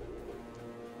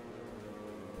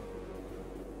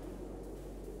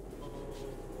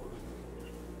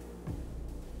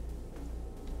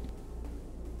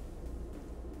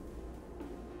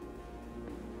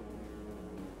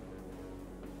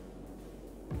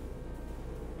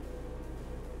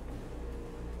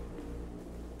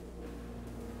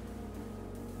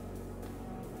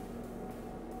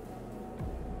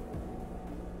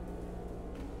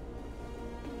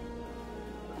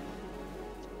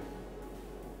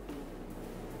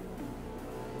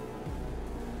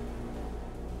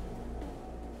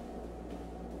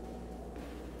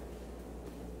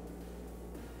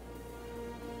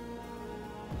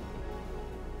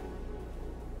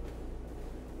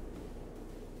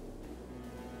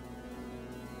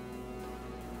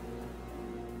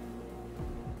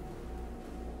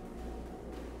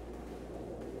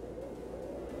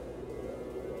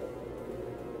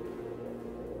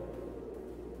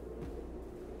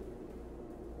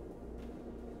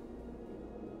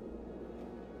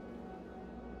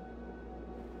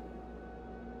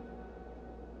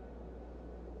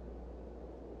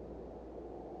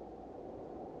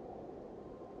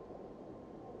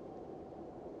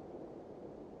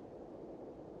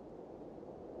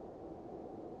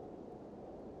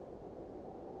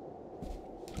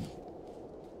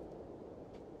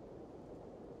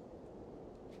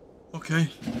 Okay.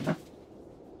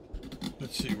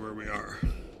 Let's see where we are.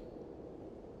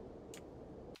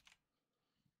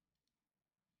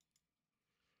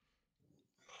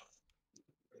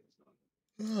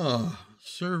 Oh,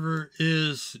 server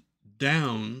is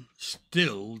down,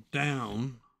 still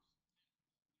down.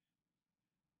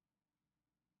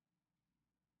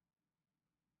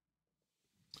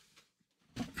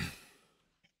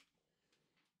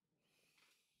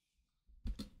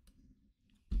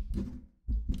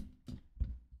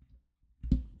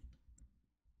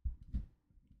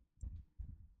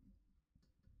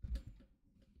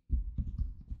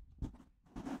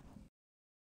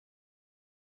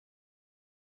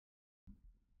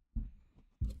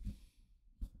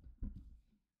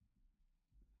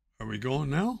 Are we going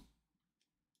now?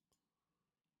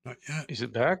 Not yet. Is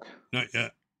it back? Not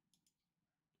yet.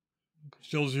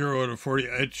 Still 0 out of 40.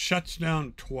 It shuts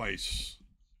down twice.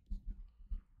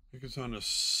 I think it's on a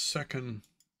second.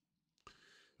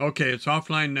 Okay, it's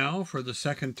offline now for the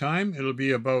second time. It'll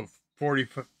be about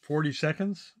 40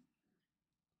 seconds.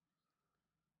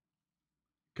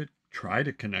 Could try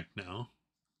to connect now.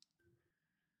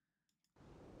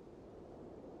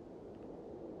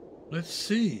 Let's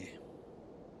see.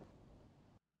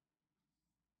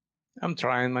 I'm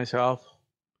trying myself.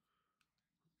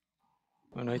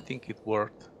 And I think it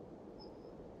worked.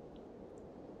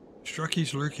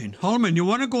 Strucky's lurking. Holloman, you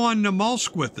want to go on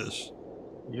Namalsk with us?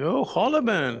 Yo,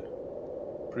 Holloman.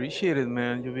 Appreciate it,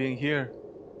 man. You being here.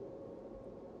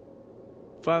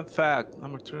 Fun fact,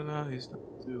 number 2 now is not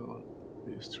due on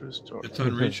this true story. It's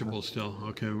unreachable still.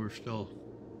 Okay, we're still.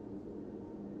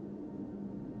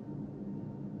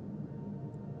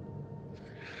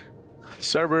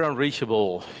 Server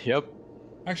unreachable. Yep.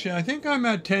 Actually, I think I'm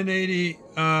at 1080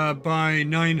 by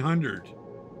 900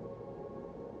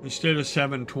 instead of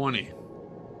 720.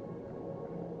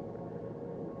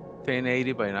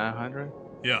 1080 by 900?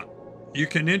 Yeah. You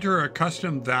can enter a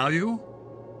custom value.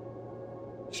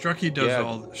 Strucky does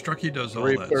all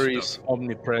Reaper that is stuff.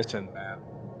 omnipresent, man.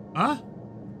 Huh?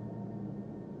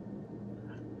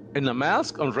 In the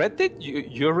mask on RedTic?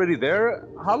 You already there,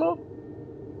 Hollow?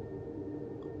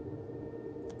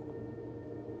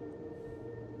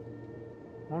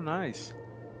 Oh, nice.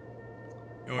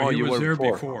 Oh, he you was were there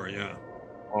before. before, yeah.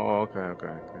 Oh, okay.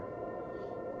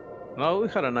 No, we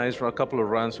had a nice couple of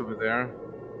runs over there.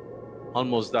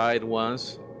 Almost died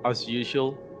once, as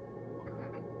usual.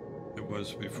 It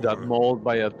was before. Got mauled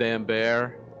by a damn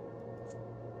bear.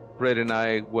 Red and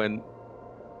I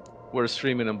were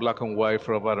streaming in black and white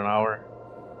for about an hour.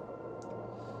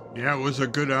 Yeah, it was a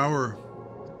good hour.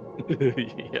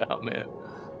 Yeah, man.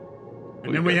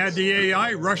 And then we had the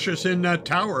AI rush us in that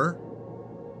tower.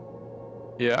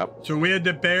 Yeah. So we had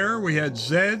the bear, we had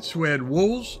Zeds, we had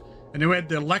wolves, and then we had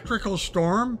the electrical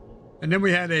storm, and then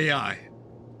we had AI.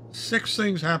 6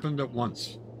 things happened at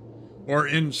once, or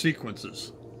in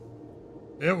sequences.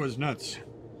 It was nuts.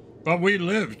 But we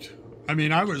lived. I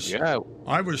mean, I was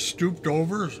stooped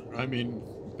over. I mean,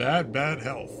 bad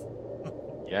health.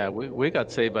 Yeah, we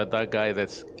got saved by that guy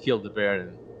that's killed the bear,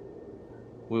 and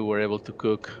we were able to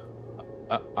cook.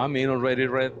 I'm in already,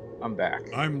 Red. I'm back.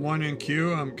 I'm 1 in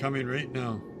queue. I'm coming right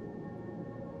now.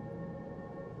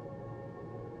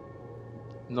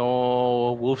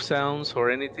 No wolf sounds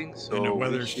or anything, so And the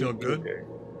weather's still good? Okay.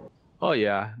 Oh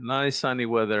yeah, nice sunny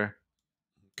weather.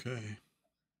 Okay.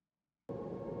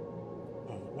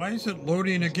 Oh, why is it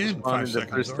loading again? 5 seconds.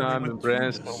 The first time in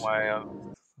Brands for my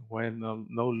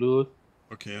no loot.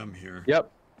 Okay, I'm here. Yep.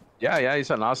 Yeah, it's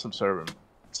an awesome server.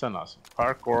 It's an awesome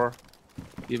parkour,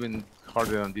 even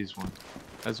harder than this one.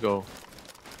 Let's go.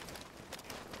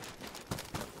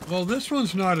 Well, this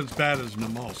one's not as bad as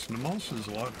Namalsk. Namalsk is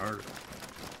a lot harder.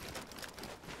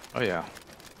 Oh yeah.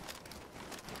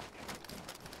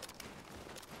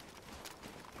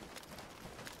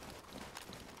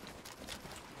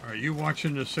 Are you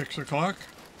watching the 6 o'clock?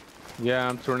 Yeah,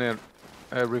 I'm turning it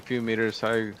every few meters.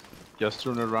 I just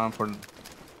turn around for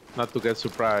not to get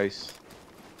surprised.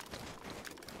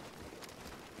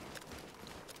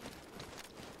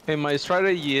 And my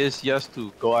strategy is just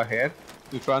to go ahead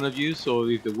in front of you, so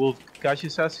if the wolf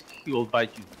catches us, he will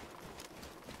bite you.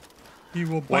 He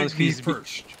will bite me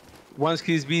first. Once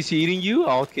he's busy eating you,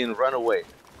 I can run away.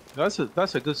 That's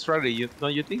a good strategy,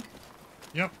 don't you think?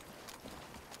 Yep.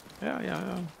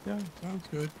 Yeah. Sounds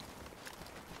good.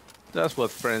 That's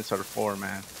what friends are for,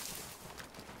 man.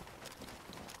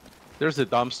 There's a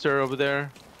dumpster over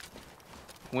there.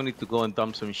 We need to go and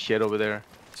dump some shit over there.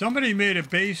 Somebody made a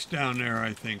base down there,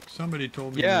 I think. Somebody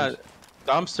told me. Yeah,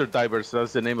 dumpster divers,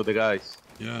 that's the name of the guys.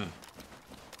 Yeah.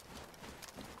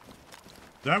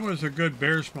 That was a good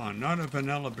bear spawn, not a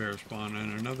vanilla bear spawn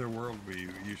in another world we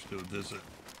used to visit.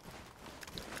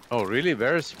 Oh, really?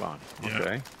 Bear spawn.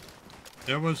 Okay.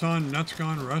 Yeah. It was on Nuts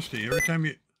Gone Rusty. Every time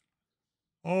you...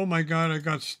 Oh my god, I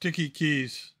got sticky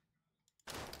keys.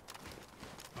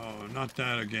 Oh, not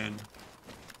that again.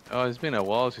 Oh, it's been a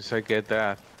while since I get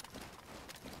that.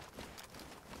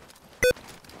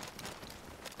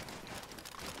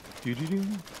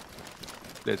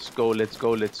 Let's go, let's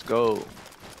go, let's go.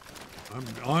 I'm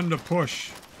on the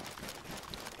push.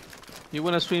 You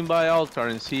want to swing by altar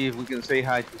and see if we can say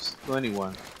hi to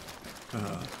anyone?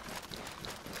 Yeah,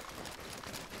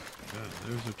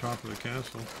 there's the top of the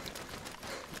castle.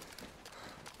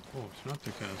 Oh, it's not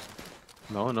the castle.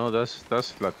 No, that's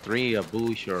a tree, a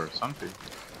bush, or something.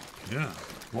 Yeah.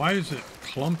 Why is it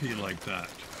clumpy like that?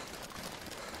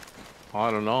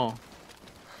 I don't know.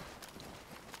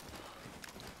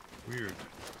 Weird.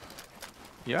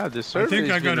 Yeah, the I server think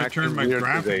I has been gotta turn acting my weird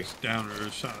graphics today. down or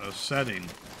a setting.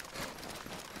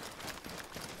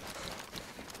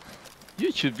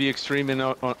 You should be extreme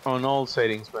on all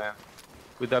settings, man.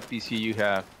 With that PC you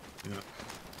have. Yeah.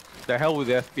 The hell with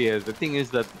FPS. The thing is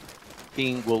that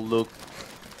thing will look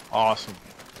awesome.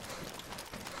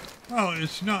 Well,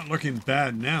 it's not looking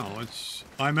bad now.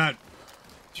 I'm at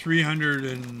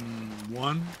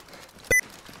 301.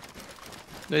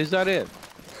 Is that it?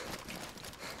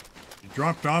 It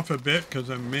dropped off a bit because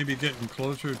I'm maybe getting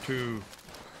closer to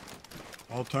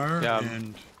Altar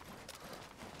and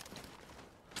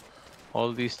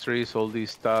all these trees, all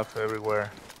this stuff everywhere.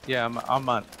 Yeah, I'm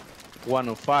at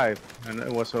 105 and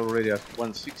it was already at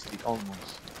 160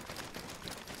 almost.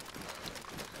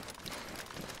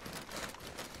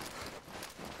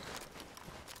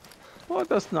 Well,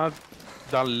 that's not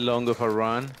that long of a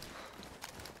run,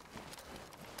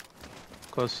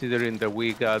 considering that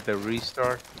we got the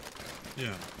restart.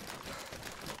 yeah.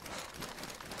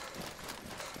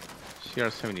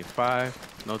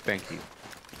 CR75, no thank you.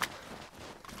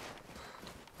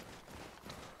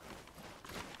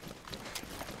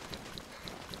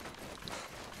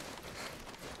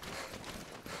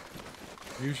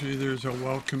 Usually there's a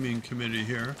welcoming committee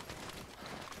here.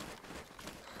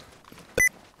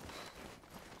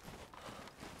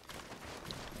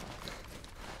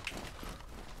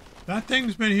 That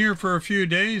thing's been here for a few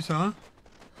days, huh?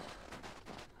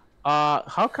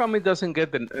 How come it doesn't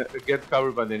get get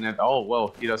covered by the net? Oh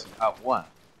well, he doesn't have one.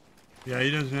 Yeah,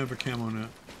 he doesn't have a camo net.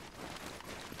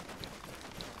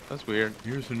 That's weird.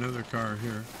 Here's another car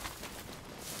here.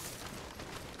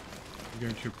 You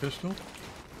got your pistol?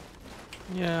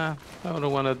 Yeah, I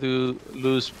don't want to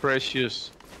lose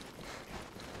precious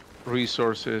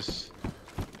resources.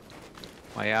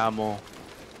 My ammo.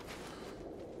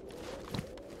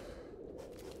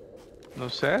 No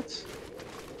sets?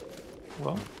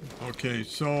 Well, Okay,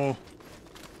 so...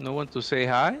 no one to say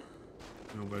hi?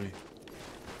 Nobody.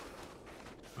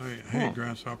 Hey, Oh.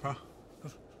 Grasshopper.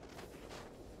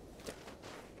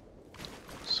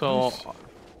 So, Nice.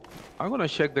 I'm gonna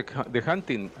check the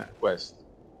hunting quest.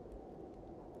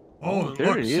 Oh, there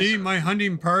look, it see is. my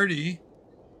hunting party.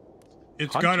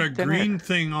 It's got a 110. green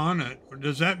thing on it.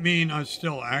 Does that mean I'm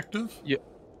still active? Yeah.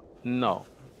 No.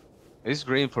 It's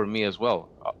green for me as well.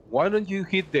 Why don't you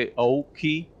hit the O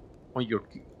key on your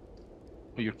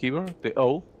keyboard? The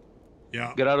O.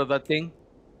 Yeah. Get out of that thing.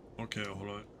 Okay,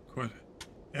 hold on.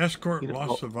 Escort Hit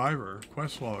lost O. survivor.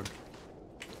 Quest log.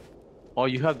 Oh,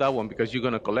 you have that one because you're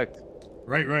gonna collect.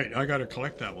 Right. I got to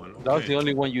collect that one. Okay. That's the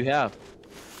only one you have.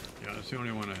 Yeah, that's the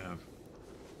only one I have.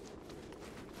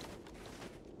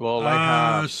 Well, I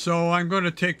have. So I'm going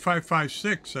to take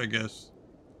 556, I guess.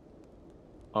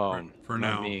 For Not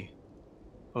now. me.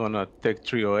 I'm gonna take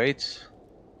 308s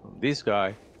from this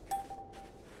guy,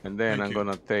 and then Thank I'm you.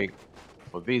 gonna take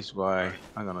for this guy. Right.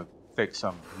 I'm gonna take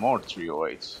some more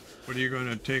 308s. What are you going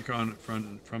to take on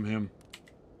from him?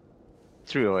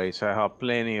 308s. I have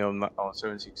plenty on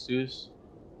 762s.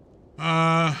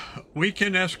 We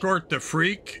can escort the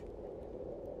freak.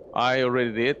 I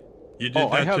already did. You did I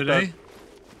that have today?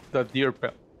 that deer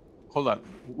pelt. Hold on.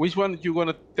 Which one you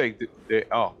gonna take?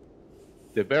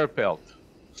 The bear pelt.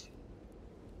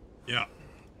 Yeah.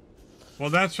 Well,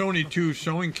 that's only 2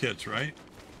 sewing kits, right?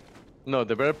 No,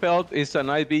 the bear pelt is a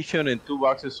night vision and 2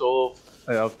 boxes of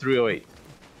 308.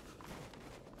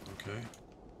 Okay.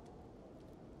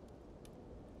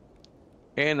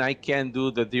 And I can't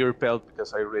do the deer pelt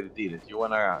because I already did it. You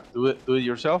wanna do it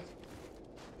yourself?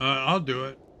 I'll do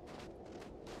it.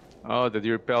 Oh, the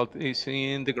deer pelt is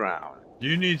in the ground. Do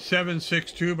you need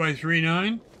 762 by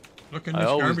 39? Look in I this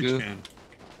always garbage do. can.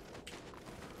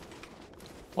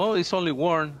 Well, it's only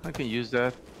worn. I can use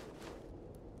that.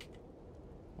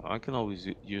 I can always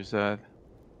use that.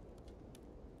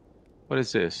 What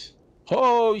is this?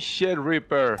 Oh shit,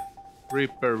 Reaper.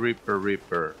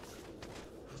 Reaper.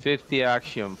 50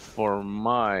 action for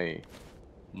my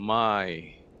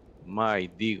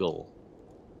Deagle.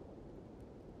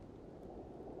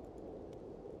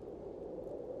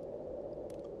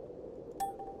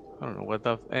 I don't know what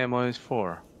that ammo is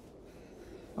for.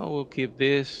 I will keep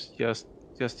this just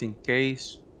in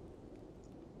case.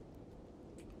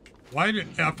 Why did,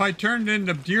 if I turned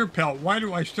into deer pelt, why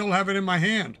do I still have it in my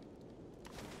hand?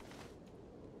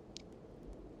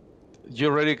 You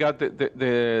already got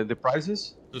the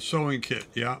prices? The sewing kit,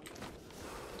 yeah.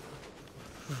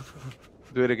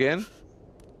 Do it again?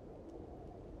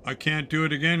 I can't do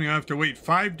it again. You have to wait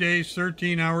 5 days,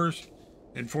 13 hours,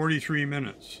 and 43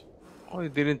 minutes. Oh,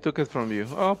 it didn't took it from you.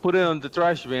 Oh, put it on the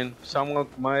trash bin. Someone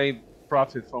might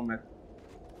profit from it,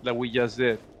 like we just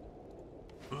did.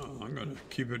 Oh, I'm gonna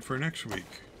keep it for next week.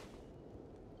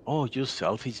 Oh, you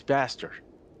selfish bastard!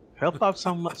 Help out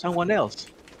someone else.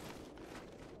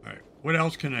 All right, what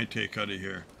else can I take out of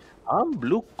here? I'm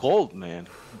blue cold, man.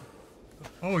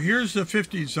 Oh, here's the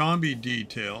 50 zombie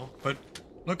detail, but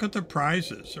look at the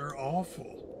prizes. They're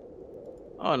awful.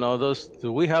 Oh no,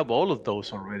 we have all of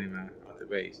those already, man, on the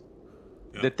base.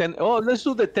 Yeah. The 10. Oh, let's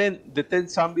do the 10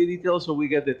 zombie details so we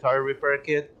get the tire repair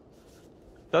kit.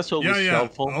 That's always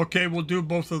helpful. Okay, we'll do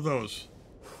both of those.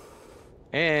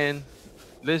 And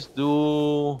let's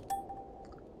do.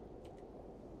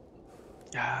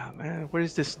 Yeah, man, where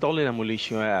is the stolen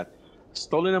ammunition at?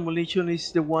 Stolen ammunition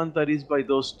is the one that is by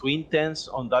those twin tents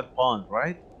on that pond,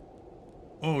 right?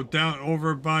 Oh, down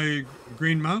over by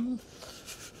Green Mountain?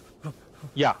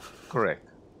 Yeah, correct.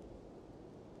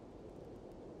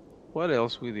 What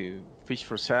else we do? Fish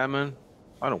for salmon?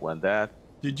 I don't want that.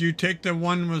 Did you take the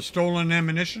one with stolen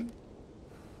ammunition?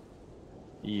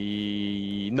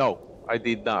 No, I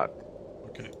did not.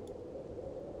 Okay.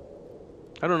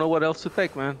 I don't know what else to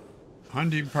take, man.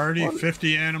 Hunting party,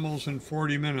 50 animals in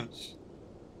 40 minutes.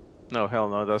 No, hell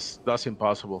no, that's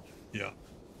impossible. Yeah.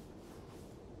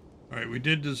 All right, we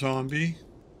did the zombie.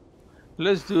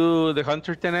 Let's do the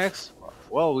Hunter 10X.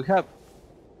 Well,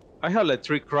 I have like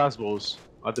 3 crossbows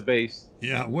at the base.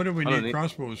 Yeah, what do we need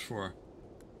crossbows for?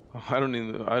 I don't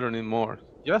need more.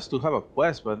 Just to have a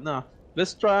quest, but no.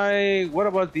 Let's try. What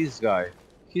about this guy?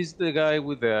 He's the guy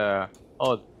with the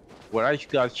where I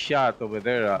got shot over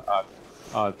there at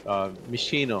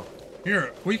Michino.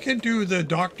 Here, we can do the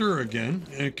doctor again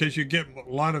because you get a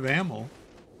lot of ammo.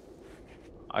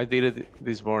 I did it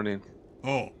this morning.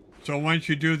 Oh, so why don't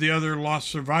you do the other lost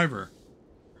survivor?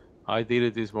 I did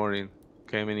it this morning.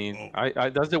 Coming in. Oh.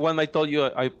 That's the one I told you.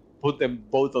 I put them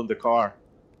both on the car.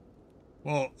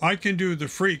 Well, I can do the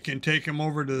freak and take him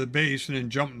over to the base and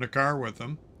then jump in the car with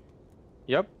him.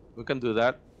 Yep, we can do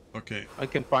that. Okay. I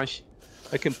can punch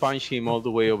him all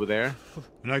the way over there.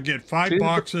 And I get 5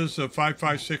 boxes of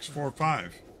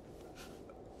 55645.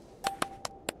 Okay.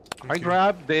 I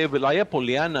grabbed the Velaya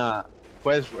Poliana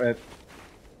quest.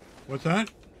 What's that?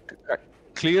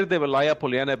 Clear the Velaya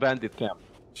Poliana bandit camp.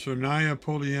 Sonaya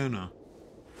Poliana.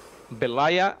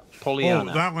 Velaya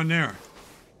Poliana. Oh, that one there.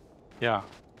 Yeah.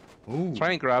 Ooh.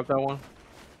 Try and grab that one.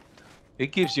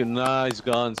 It gives you nice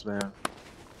guns, man.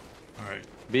 All right.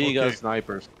 Big ass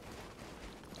snipers.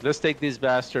 Let's take this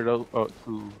bastard to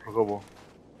Rogovo.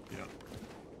 Yeah.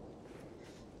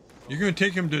 You're going to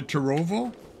take him to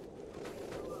Rogovo?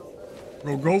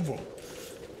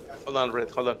 Hold on, Red.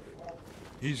 Hold on.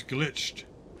 He's glitched.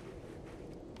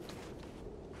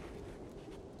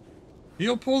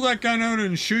 He'll pull that gun out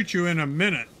and shoot you in a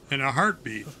minute, in a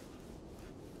heartbeat.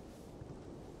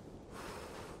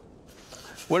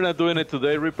 We're not doing it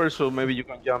today, Reaper, so maybe you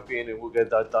can jump in and we'll get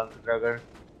that done together.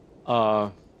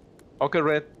 Okay,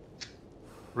 Red.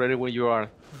 Ready when you are.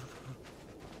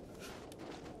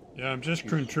 Yeah, I'm just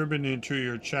contributing to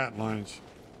your chat lines.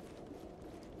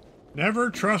 Never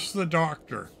trust the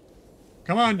doctor.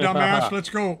 Come on, dumbass, let's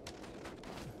go.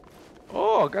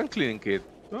 Oh, gun cleaning kit.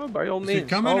 Oh, by all means. Is he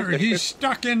coming or he's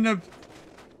stuck in the...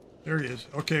 There he is.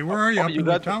 Okay, where are you? Up in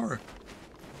the tower.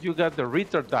 You got the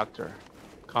retard doctor.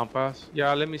 Compass.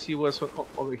 Yeah, let me see what's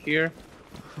over here.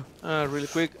 Really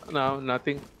quick. No,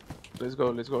 nothing. Let's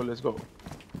go.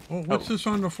 Oh, what's this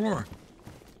on the floor?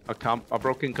 A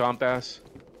broken compass.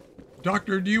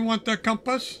 Doctor, do you want that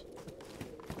compass?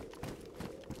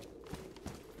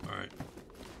 All right.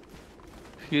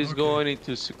 He's going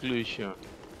into seclusion.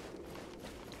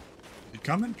 He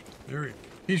coming? There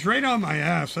he's right on my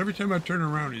ass. Every time I turn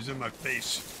around, he's in my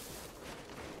face.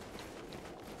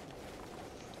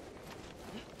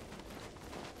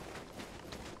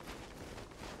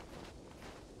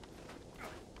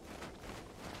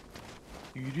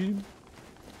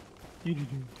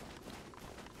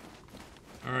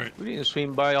 All right. We didn't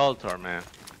swing by altar, man.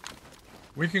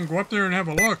 We can go up there and have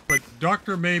a look, but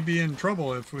Doctor may be in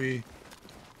trouble if we...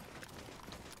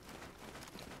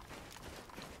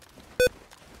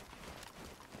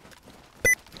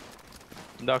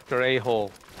 Dr.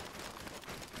 A-hole.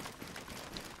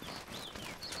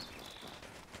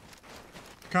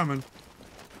 Coming.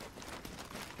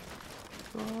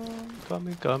 Oh,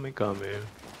 coming.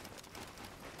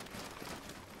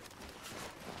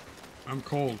 I'm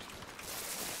cold.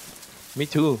 Me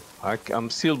too. I'm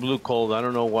still blue cold. I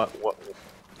don't know what.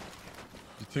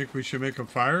 You think we should make a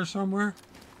fire somewhere?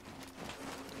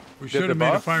 We Get should the have made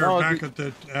a buff? fire No, back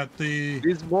at the...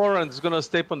 This moron's gonna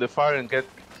step on the fire and get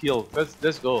killed.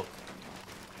 Let's go.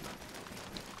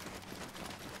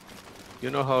 You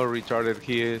know how retarded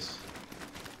he is.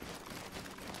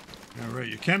 Yeah, right.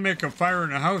 You can't make a fire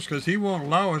in a house because he won't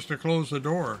allow us to close the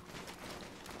door.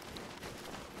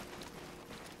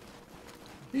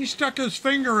 He stuck his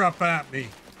finger up at me.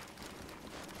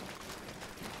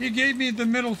 He gave me the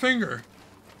middle finger.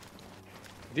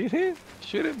 Did he?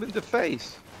 Shoot him in the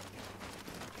face.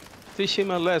 Teach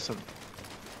him a lesson.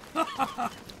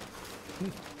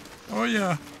 Oh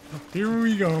yeah. Here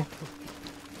we go.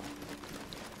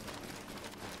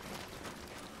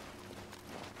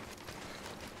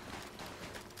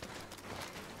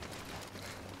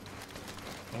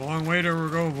 A long way to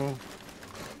Rogovo.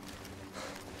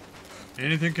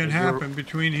 Anything can happen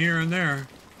between here and there.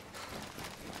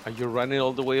 Are you running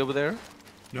all the way over there?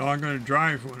 No, I'm going to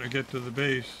drive when I get to the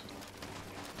base.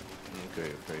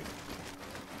 Okay.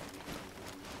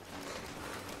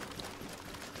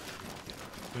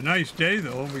 A nice day,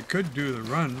 though. We could do the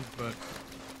run, but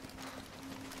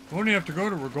we only have to go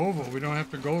to Rogovo. We don't have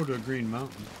to go to Green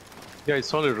Mountain. Yeah,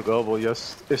 it's only Rogovo.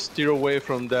 Just steer away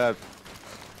from that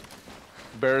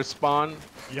bear spawn.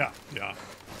 Yeah.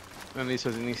 And it's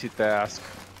an easy task.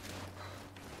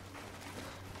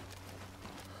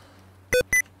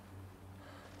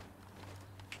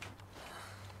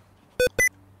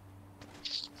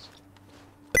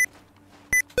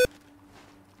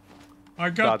 I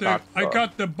got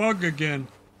the bug again.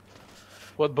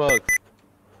 What bug?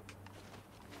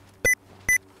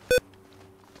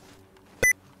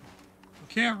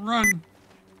 Can't run.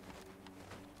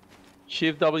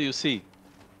 Shift WC.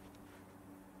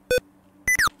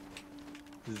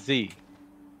 Z.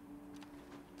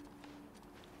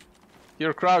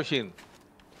 You're crouching.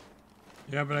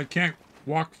 Yeah, but I can't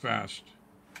walk fast.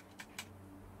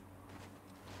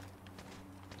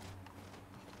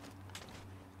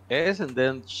 S and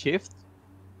then shift.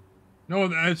 No,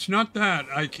 it's not that.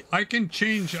 I can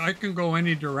change. I can go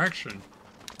any direction.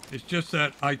 It's just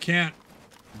that I can't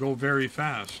go very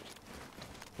fast.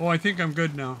 Oh, I think I'm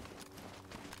good now.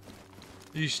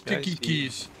 These sticky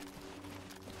keys.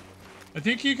 I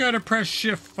think you got to press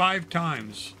shift 5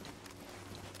 times.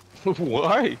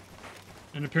 Why?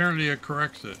 And apparently it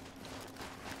corrects it.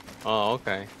 Oh,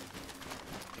 okay.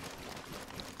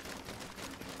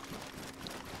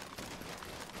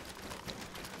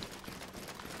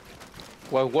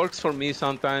 What works for me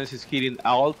sometimes is hitting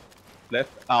Alt,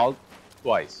 left Alt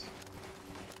twice.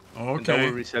 Okay. And that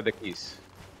will reset the keys.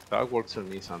 That works for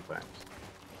me sometimes.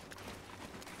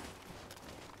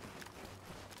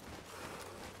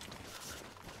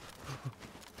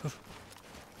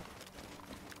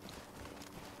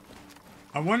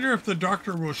 I wonder if the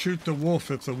doctor will shoot the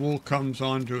wolf if the wolf comes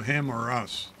onto him or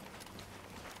us.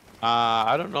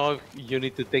 I don't know if you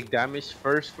need to take damage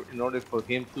first in order for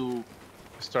him to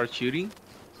start shooting,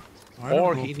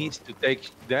 or he needs to take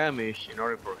damage in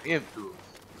order for him to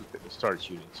start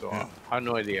shooting. So yeah. I have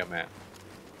no idea, man.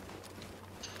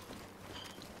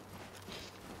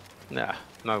 Nah,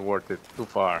 not worth it. Too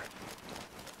far.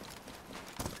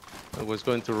 I was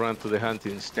going to run to the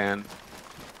hunting stand.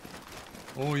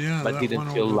 Oh yeah, but that didn't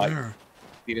one feel over like there.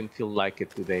 Didn't feel like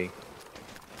it today.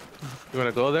 You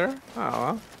wanna go there?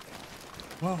 Oh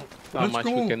well. Not much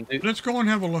we can do. Let's go and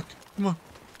have a look. Come on.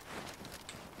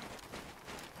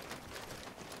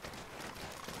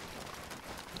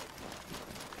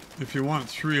 If you want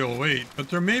 308, but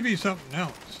there may be something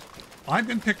else. I've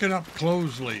been picking up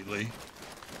clothes lately.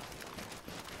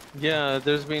 Yeah,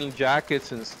 there's been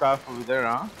jackets and stuff over there,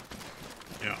 huh?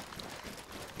 Yeah.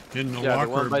 In the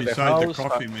locker beside the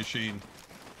coffee machine.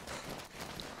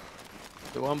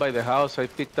 The one by the house, I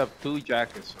picked up 2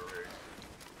 jackets already.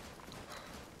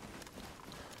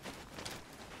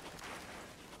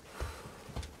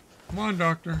 Come on,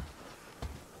 doctor.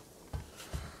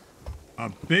 A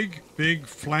big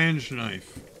flange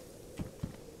knife.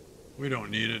 We don't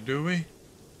need it, do we?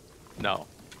 No.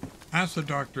 Ask the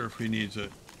doctor if he needs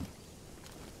it.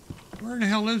 Where in the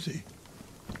hell is he?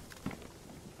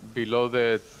 below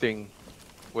the thing,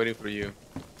 waiting for you.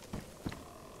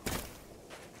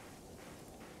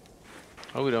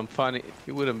 It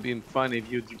wouldn't been funny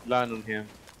if you land on him.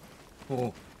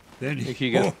 Oh, then he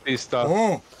gets pissed off.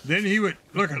 Oh, then he would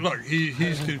look.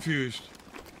 He's confused.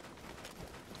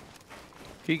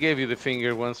 He gave you the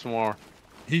finger once more.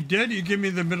 He did? You give me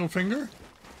the middle finger?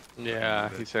 Yeah,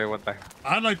 he said, what the...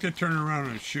 I'd like to turn around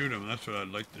and shoot him. That's what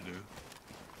I'd like to do.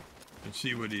 And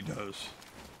see what he does.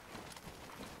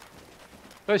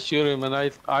 Let's shoot him and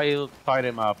I'll fight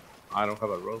him up. I don't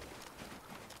have a rope.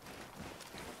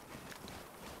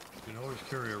 You can always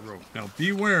carry a rope. Now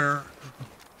beware,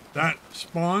 that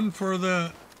spawn for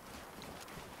the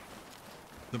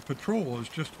patrol is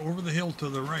just over the hill to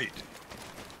the right.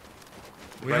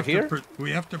 Right here?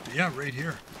 Yeah, right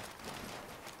here.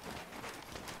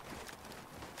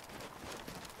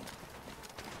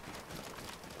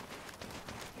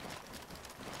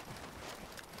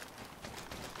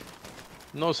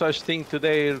 No such thing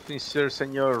today, Mr.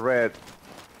 Senor Red.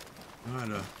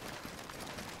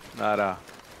 Nada.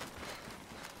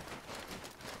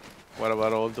 What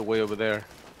about all the way over there?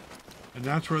 And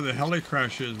that's where the heli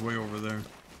crash is, way over there.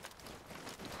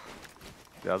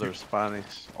 The other spawn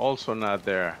is also not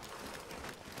there.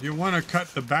 You want to cut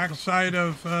the backside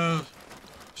of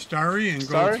Starry and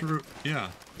go through? Yeah.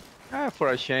 For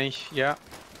a change, yeah.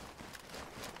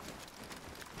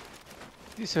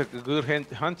 This is a good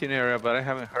hunting area, but I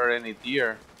haven't heard any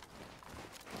deer.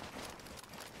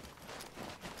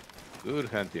 Good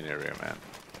hunting area, man.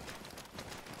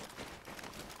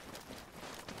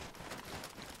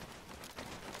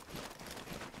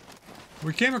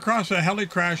 We came across a heli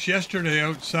crash yesterday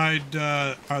outside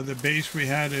the base we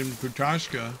had in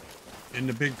Putashka in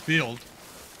the big field.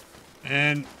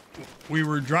 And we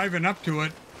were driving up to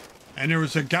it, and there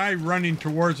was a guy running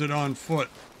towards it on foot.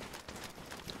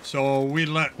 So we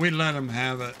let him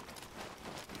have it.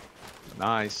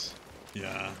 Nice.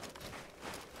 Yeah.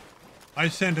 I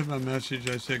sent him a message.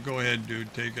 I said, go ahead,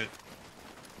 dude, take it.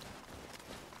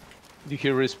 Did he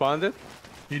respond?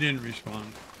 He didn't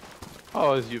respond.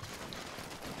 Oh, you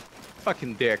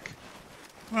fucking dick.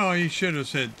 Well, he should have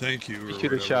said thank you. You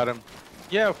should have shot him.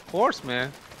 Yeah, of course,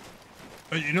 man.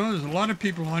 But you know, there's a lot of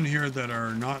people on here that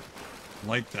are not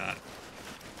like that.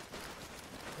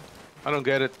 I don't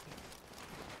get it.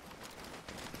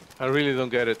 I really don't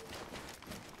get it.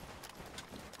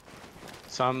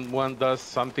 Someone does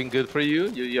something good for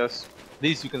you,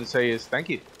 least you can say is thank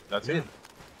you. That's it.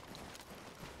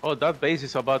 Oh, that base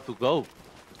is about to go.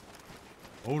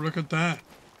 Oh, look at that.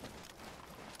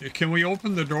 Can we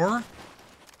open the door?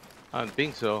 I don't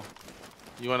think so.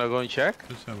 You want to go and check?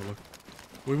 Let's have a look.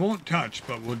 We won't touch,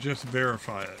 but we'll just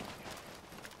verify it.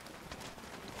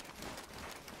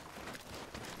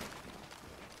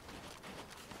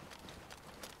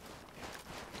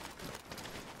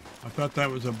 I thought that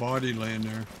was a body laying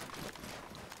there.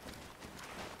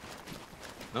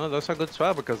 No, that's a good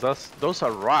spot because those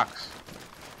are rocks.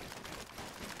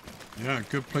 Yeah,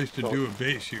 good place to do a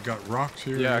base. You got rocks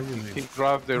here. Yeah, and everything. he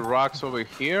dropped the rocks over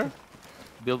here,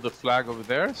 build the flag over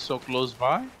there, so close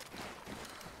by.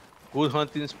 Good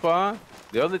hunting spot.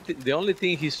 The only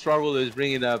thing he struggled is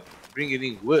bringing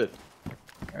in wood.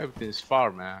 Everything's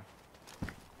far, man.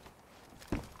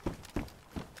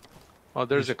 Oh,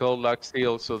 there's a cold lock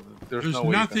steel, so there's no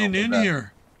way nothing in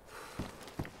here.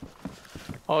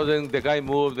 Oh, then the guy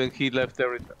moved and he left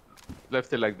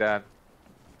it like that.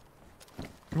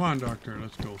 Come on, Doctor,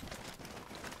 let's go.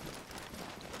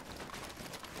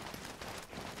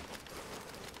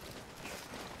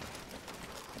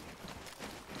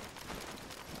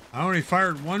 I only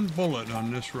fired one bullet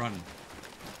on this run.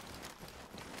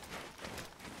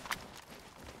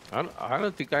 I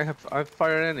don't think I've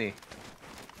fired any.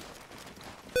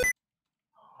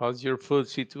 How's your food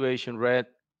situation, Red?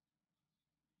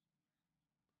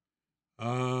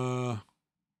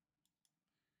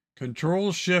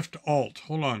 Control Shift Alt.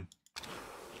 Hold on.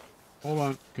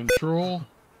 Control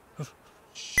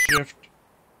Shift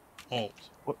Alt.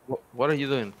 What are you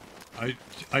doing?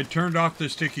 I turned off the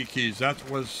sticky keys.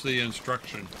 That was the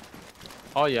instruction.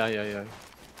 Oh yeah.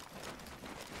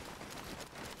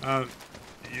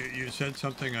 You said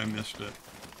something, I missed it.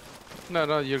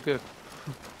 No, you're good.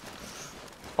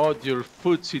 Oh, your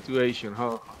food situation,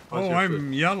 huh? Oh,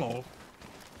 I'm yellow.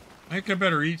 I think I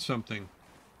better eat something.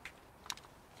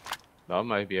 That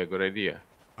might be a good idea.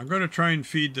 I'm going to try and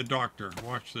feed the doctor.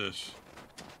 Watch this.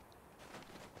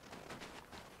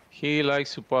 He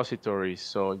likes suppositories,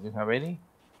 so you have any?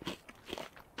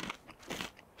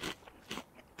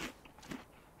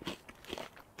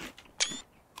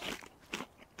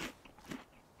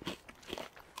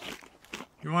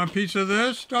 You want a piece of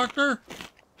this, doctor?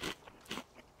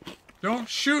 Don't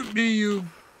shoot me, you.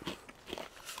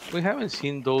 We haven't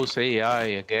seen those AI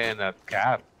again at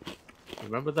Cap.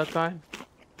 Remember that time?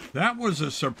 That was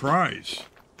a surprise.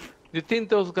 Do you think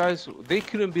those guys, they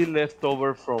couldn't be left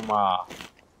over from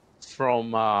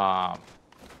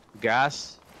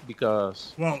gas?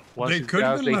 Because Well, once they it's could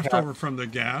have gas, been they left have... over from the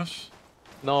gas.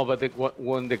 No, but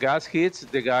when the gas hits,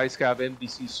 the guys have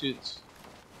NBC suits.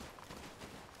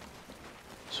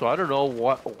 So I don't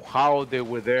know how they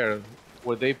were there.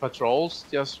 Were they patrols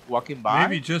just walking by?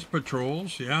 Maybe just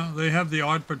patrols. Yeah, they have the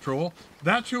odd patrol.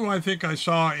 That's who I think I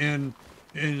saw in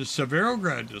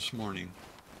Severograd this morning.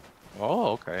 Oh,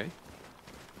 okay.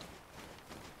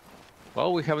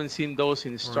 Well, we haven't seen those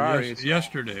in Star.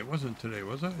 Yesterday. It wasn't today,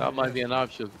 was it? That might be an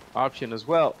option as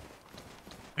well.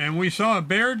 And we saw a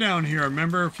bear down here,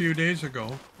 remember, a few days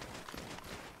ago.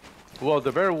 Well,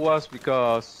 the bear was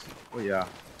because, oh yeah,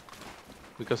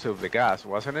 because of the gas,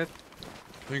 wasn't it?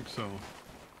 I think so.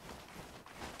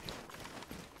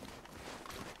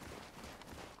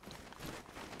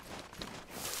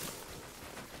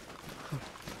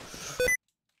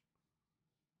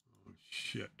 Oh,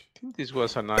 shit. I think this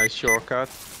was a nice shortcut.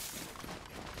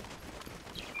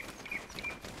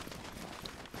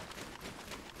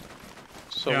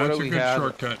 So yeah, what it's do a we good have?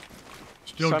 shortcut.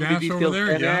 Still San gas Benito over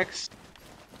there? NX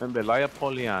and Belaya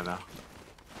Poliana.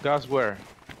 Gas where?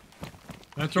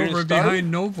 That's Here in over Star? behind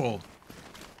Novo.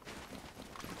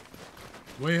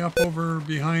 Way up over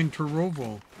behind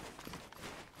Torovo.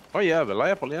 Oh yeah,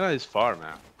 Belaya Poliana is far,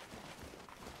 man.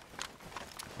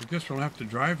 I guess we'll have to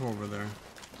drive over there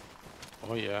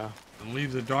Oh yeah. and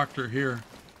leave the doctor here.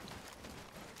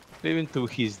 Even to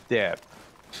his death.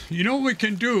 You know what we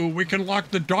can do? We can lock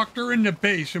the doctor in the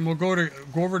base and we'll go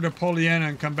over to Poliana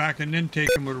and come back and then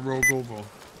take him to Rogovo.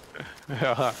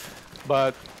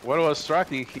 But what was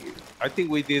striking, I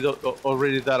think we did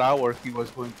already that hour he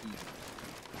was going to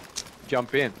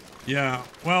jump in. Yeah,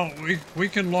 well, we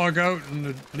can log out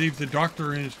and leave the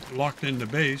doctor locked in the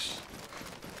base.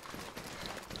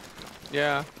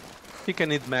 Yeah, he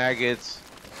can eat maggots.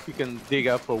 He can dig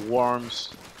up for worms.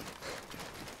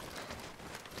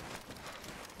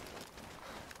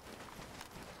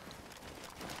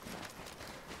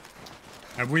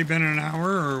 Have we been an hour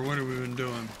or what have we been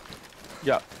doing?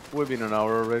 Yeah, we've been an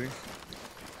hour already.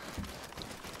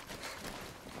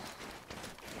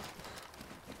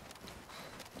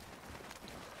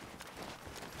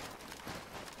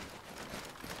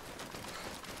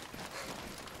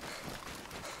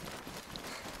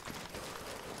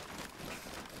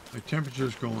 The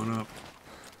temperature's going up.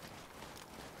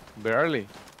 Barely.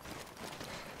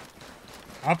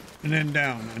 Up and then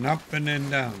down and up and then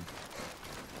down.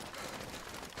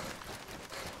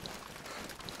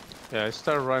 Yeah, I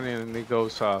start running and it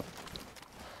goes up.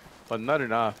 But not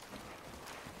enough.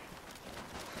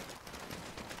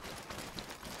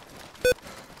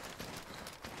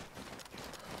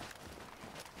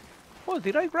 Oh,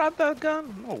 did I grab that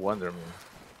gun? No wonder, man.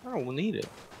 I don't need it.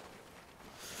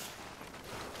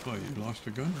 Oh, you lost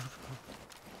a gun?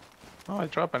 Oh, I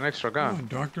dropped an extra Come gun. on,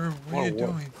 doctor. What are you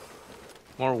doing?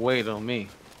 More weight on me.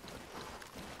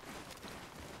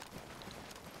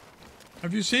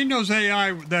 Have you seen those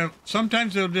AI that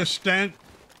sometimes they'll just stand,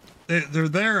 they're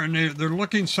there and they're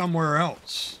looking somewhere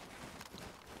else?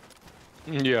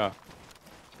 Yeah.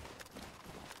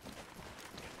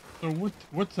 So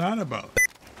what's that about?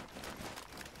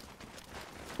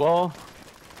 Well,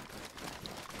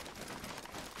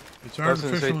 It's doesn't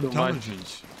say artificial too much.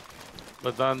 intelligence.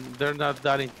 but then they're not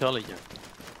that intelligent.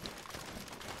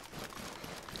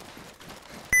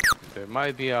 They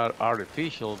might be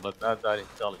artificial, but not that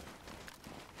intelligent.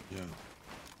 Yeah.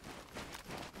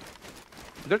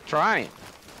 They're trying.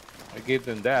 I give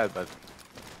them that, but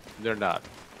they're not.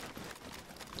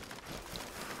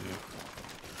 Yeah.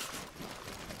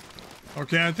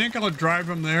 Okay, I think I'll drive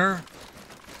them there.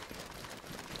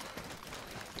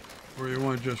 Or you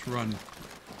want to just run?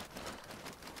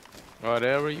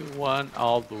 Whatever you want,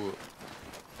 I'll do it.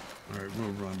 All right,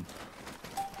 we'll run.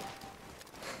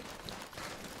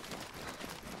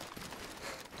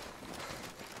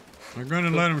 I'm going to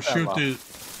let him shoot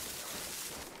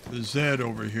the Zed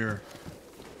over here.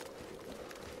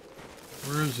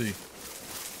 Where is he?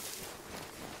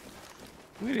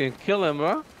 We didn't kill him,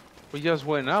 huh? We just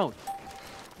went out.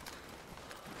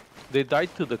 They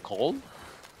died to the cold?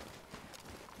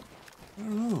 I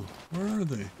don't know. Where are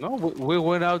they? No, we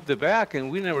went out the back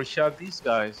and we never shot these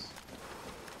guys.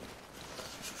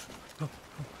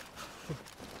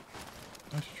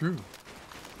 That's true.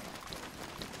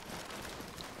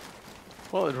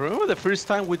 Well, remember the first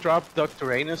time we dropped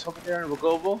Dr. Anus over there in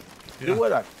Rogovo? Yeah. There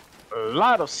were a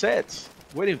lot of sets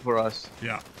waiting for us.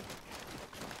 Yeah.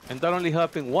 And that only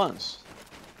happened once.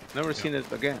 Never seen it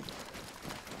again.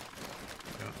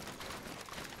 Yeah.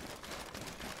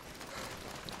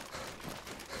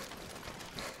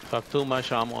 I have too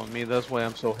much ammo on me. That's why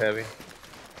I'm so heavy.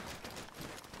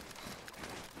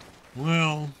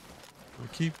 Well, I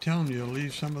keep telling you to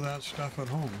leave some of that stuff at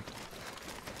home.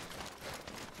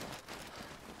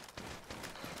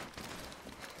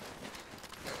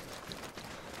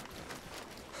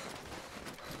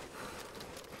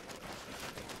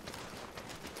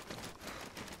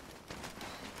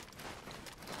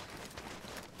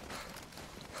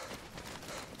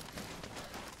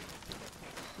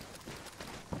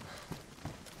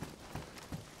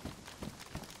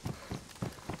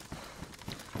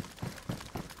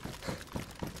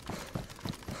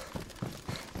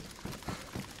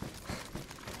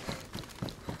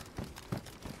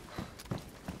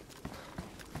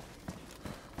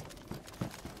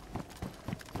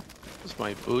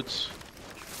 My boots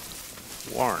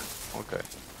worn. Okay.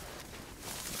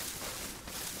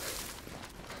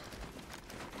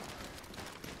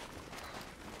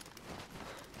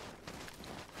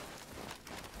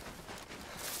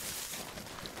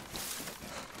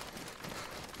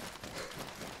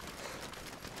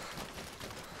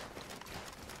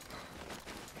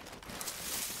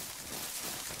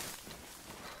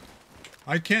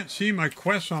 I can't see my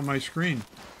quests on my screen.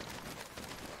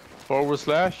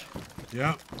 /?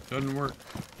 Yeah, doesn't work.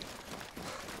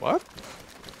 What?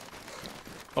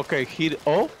 Okay, hit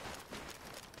O.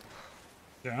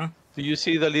 Yeah. Do you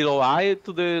see the little eye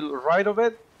to the right of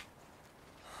it?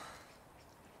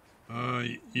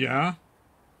 Yeah.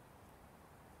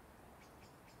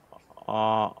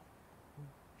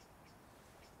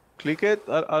 Click it.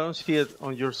 I don't see it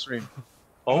on your stream.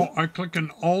 Oh, I click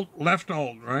an Alt, left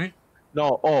Alt, right?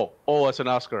 No, O. O as an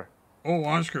Oscar. Oh,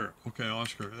 Oscar. Okay,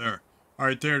 Oscar, there. All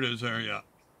right, there it is there, yeah.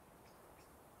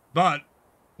 But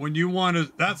when you want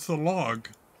to, that's the log.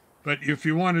 But if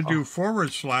you want to do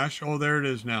 /, oh, there it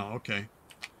is now. Okay.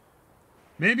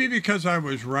 Maybe because I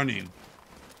was running.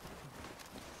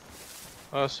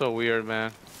 Oh, so weird,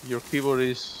 man. Your keyboard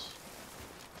is...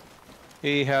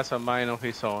 He has a mind of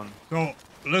his own. So,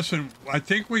 listen, I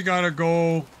think we got to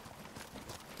go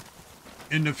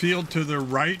in the field to the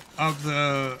right of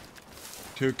the...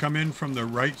 to come in from the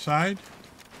right side.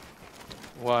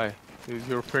 Why? Is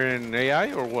your friend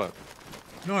AI or what?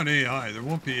 Not AI. There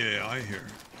won't be AI here.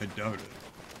 I doubt it.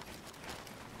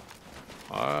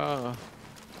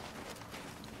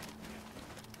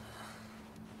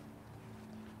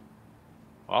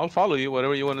 I'll follow you,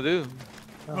 whatever you want to do.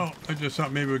 Well, I just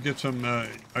thought maybe we'd get some...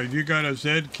 have you got a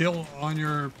Z kill on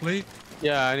your plate?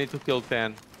 Yeah, I need to kill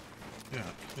 10. Yeah,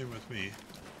 same with me.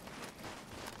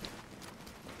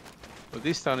 But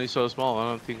this town is so small, I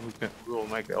don't think we will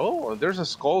make it. Oh, there's a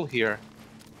skull here.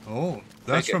 Oh,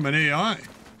 that's from an AI.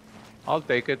 I'll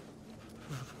take it.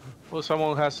 Well,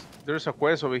 someone has... There's a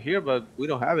quest over here, but we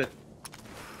don't have it.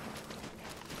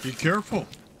 Be careful.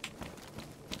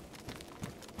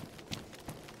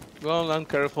 Well, I'm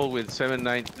careful with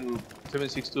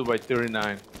 762 by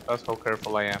 39. That's how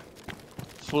careful I am.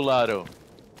 Full auto.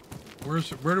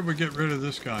 Where do we get rid of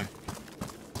this guy?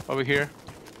 Over here.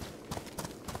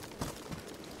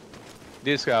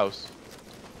 This house.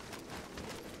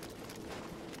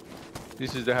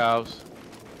 This is the house.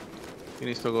 He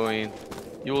needs to go in.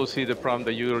 You will see the prompt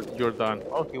that you're done.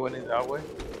 Oh, he went in that way.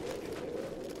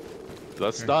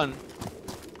 That's done.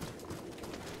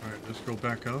 All right, let's go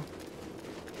back out.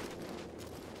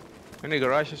 Any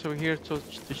garages over here to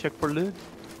check for loot?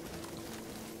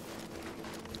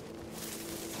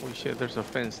 Oh shit, there's a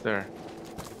fence there.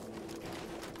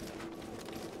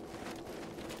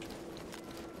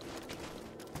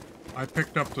 I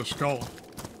picked up the skull.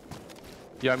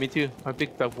 Yeah, me too. I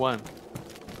picked up one.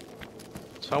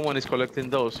 Someone is collecting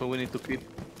those, so we need to keep...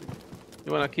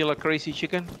 You wanna kill a crazy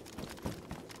chicken?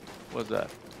 What's that?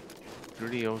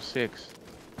 306.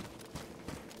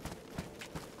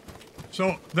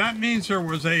 So that means there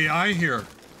was AI here.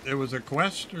 There was a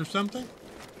quest or something?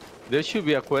 There should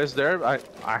be a quest there. I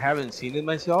haven't seen it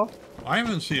myself. I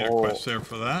haven't seen a quest there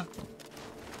for that.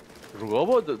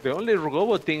 Rugobo, the only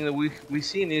Rugobo thing that we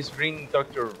seen is bring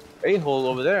Dr. A-hole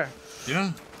over there.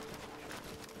 Yeah.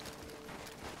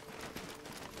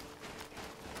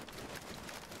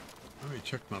 Let me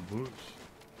check my boots.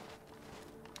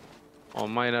 Oh,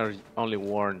 mine are only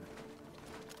worn.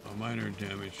 Oh, mine are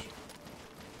damaged.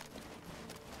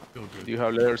 Feel good. Do you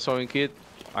have leather sewing kit?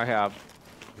 I have.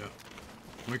 Yeah.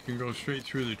 We can go straight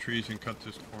through the trees and cut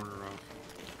this corner off.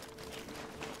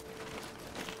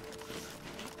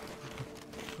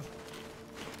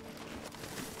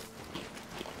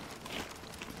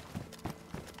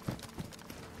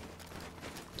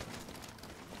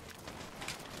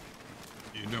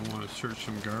 You don't want to search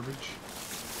some garbage?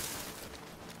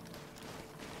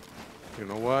 You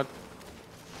know what?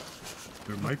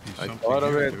 There might be something thought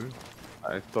of here, it. dude.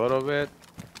 I thought of it,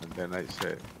 and then I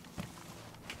said,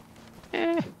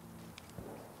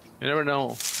 you never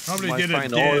know. Probably Might get a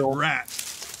find dead oil. rat.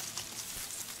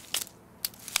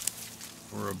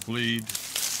 Or a bleed.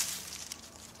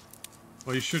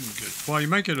 Well, you shouldn't get... Well, you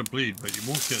might get a bleed, but you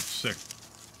won't get sick.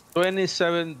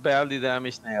 27 badly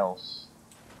damaged nails.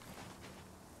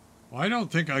 Well, I don't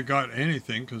think I got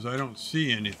anything, because I don't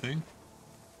see anything.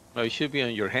 No, it should be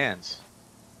on your hands.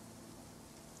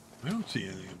 I don't see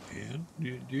anything in my hand.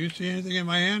 Do you see anything in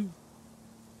my hand?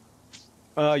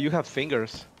 You have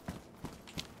fingers.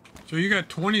 So you got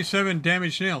 27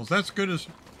 damaged nails. That's good enough.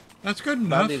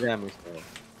 Badly damaged nails.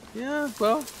 Yeah,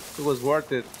 well, it was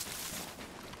worth it.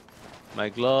 My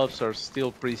gloves are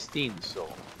still pristine,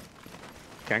 so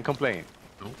can't complain.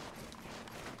 Nope.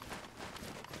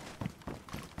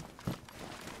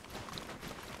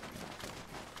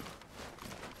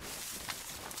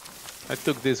 I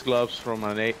took these gloves from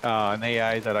an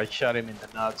AI that I shot him in the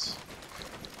nuts.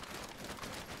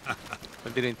 I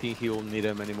didn't think he will need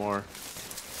them anymore.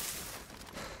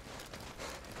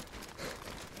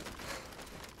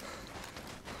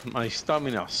 My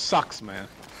stamina sucks, man.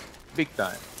 Big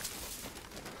time.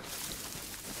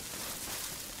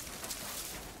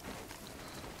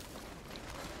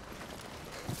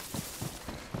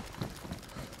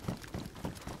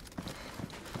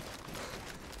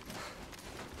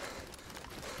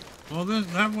 Well,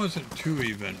 that wasn't too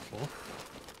eventful.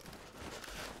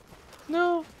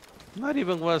 No, not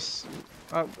even was.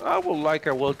 I would like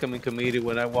a welcoming committee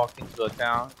when I walk into a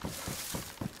town.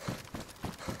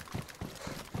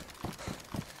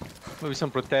 Maybe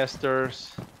some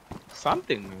protesters,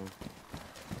 something.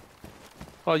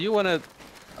 Oh, you want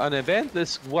an event?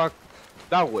 Let's walk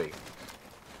that way.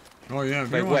 Oh yeah,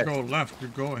 if Like you want to what? go left, you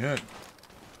go ahead.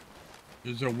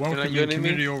 There's a join welcoming me?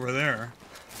 committee over there.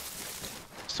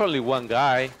 It's only one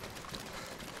guy.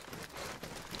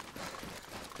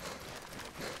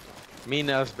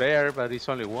 Mina's there, but it's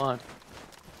only one.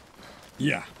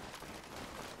 Yeah.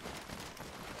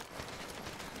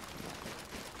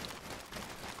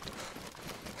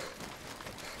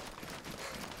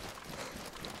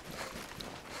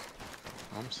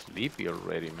 I'm sleepy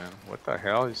already, man. What the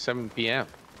hell? It's 7 p.m.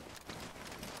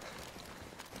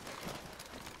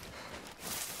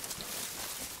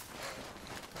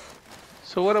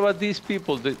 So what about these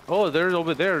people? Oh, they're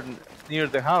over there near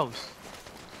the house.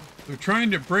 They're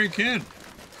trying to break in.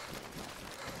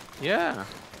 Yeah.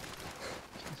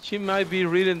 She might be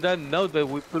reading that note that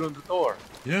we put on the door.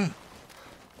 Yeah.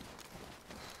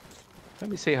 Let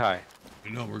me say hi. I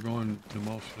know, we're going the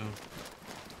most now.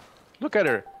 Look at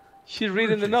her. She's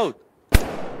reading the she? note.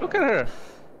 Look at her.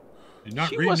 You're not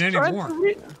She was reading trying anymore. to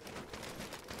read.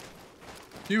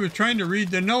 He was trying to read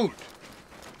the note.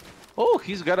 Oh,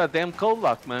 he's got a damn cold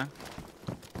lock, man.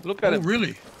 Look at Oh, him.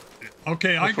 really?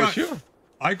 Okay, Oh, for sure.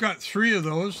 I got 3 of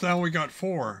those. Now we got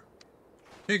 4.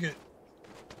 Take it.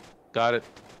 Got it.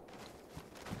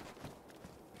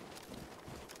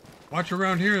 Watch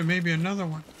around here and maybe another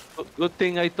one. Good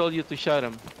thing I told you to shut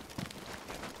him.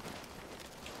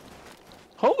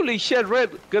 Holy shit,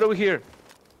 Red! Get over here.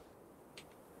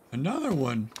 Another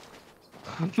one.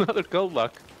 Another cold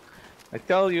lock. I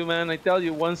tell you, man. I tell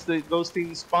you, once those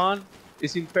things spawn,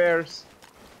 it's in pairs.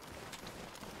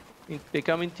 They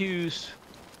come in twos.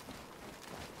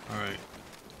 All right.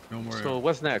 Don't worry. So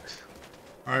what's next?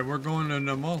 All right, we're going to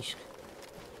Namalsk.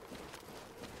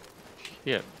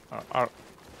 Yeah.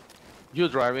 You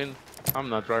driving? I'm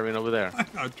not driving over there. I'm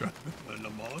not driving to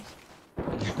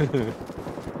Namalsk.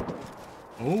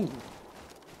 Oh.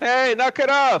 Hey, knock it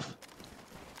off!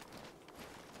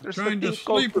 There's a Trying to thing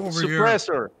called sleep over here.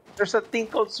 suppressor. There's a thing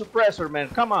called suppressor, man.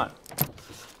 Come on.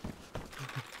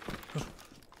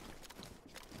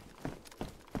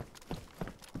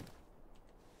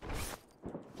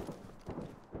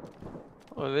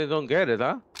 Oh, they don't get it,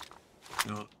 huh?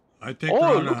 No, I think.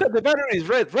 Oh, look at the batteries,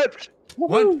 Red. What?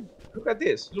 Woohoo! Look at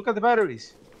this. Look at the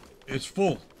batteries. It's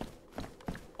full.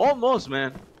 Almost,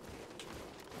 man.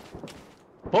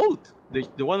 Both.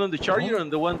 The one on the charger Oh.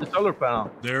 and the one on the solar panel.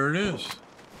 There it is.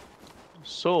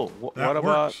 So, That what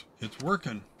about... works. It's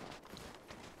working.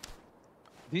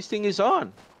 This thing is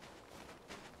on.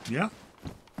 Yeah.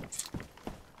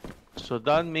 So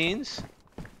that means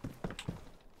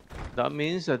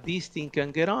that this thing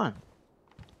can get on.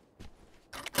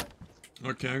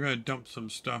 Okay, I'm gonna dump some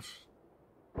stuff.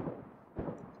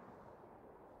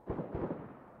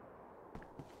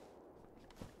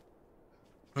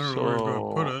 I don't know where I'm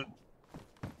gonna put it.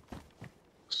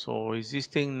 So is this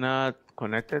thing not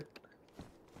connected?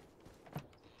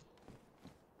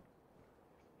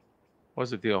 What's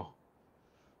the deal?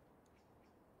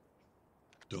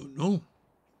 Don't know.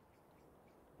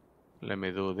 Let me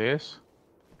do this.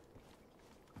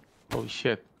 Oh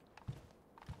shit.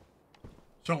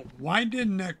 So why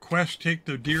didn't that quest take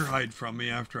the deer hide from me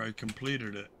after I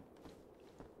completed it?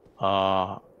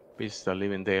 Beats the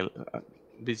living day,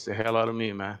 beats the hell out of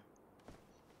me, man.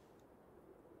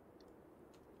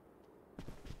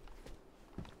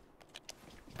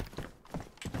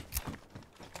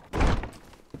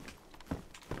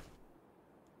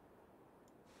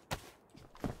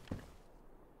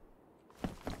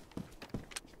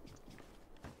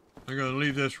 I'm gonna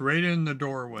leave this right in the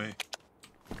doorway.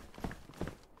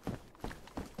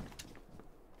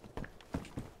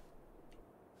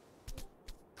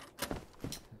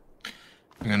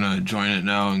 I'm gonna join it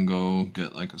now and go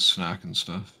get like a snack and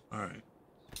stuff. Alright.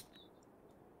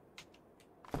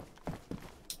 Or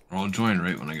I'll join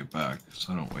right when I get back,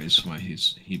 so I don't waste my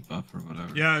heat buff or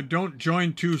whatever. Yeah, don't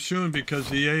join too soon because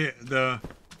they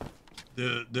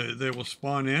will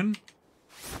spawn in.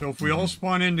 So if we all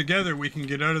spawn in together, we can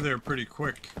get out of there pretty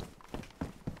quick.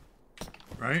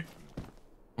 Right?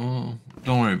 Well,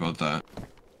 don't worry about that.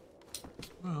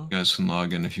 Well, You guys can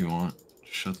log in if you want.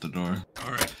 Shut the door.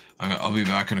 alright. I'll be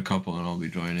back in a couple and I'll be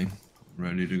joining. I'm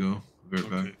ready to go. Be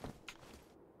right back.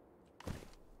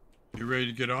 You ready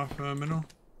to get off, Minnow?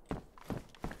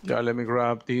 Yeah, let me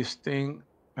grab this thing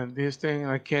and this thing.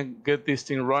 I can't get this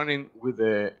thing running with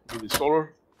the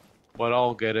solar, but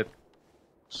I'll get it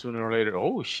sooner or later.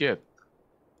 Oh shit!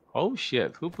 Oh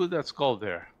shit! Who put that skull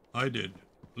there? I did.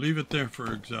 Leave it there for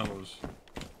Exelos.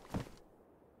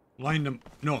 Line them.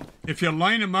 No, if you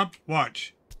line them up,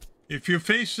 watch. If you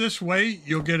face this way,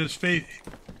 you'll get his face.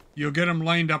 You'll get him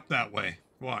lined up that way.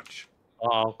 Watch.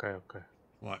 Oh, okay, okay.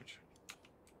 Watch.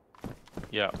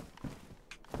 Yeah.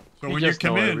 So when you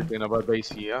come in, everything about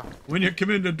DayZ, yeah. when you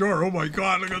come in the door, oh my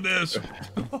God, look at this.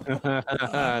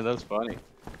 That's funny.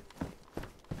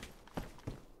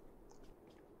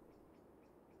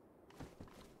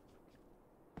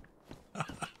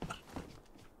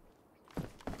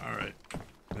 All right,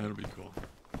 that'll be cool.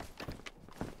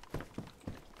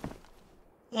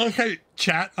 Okay,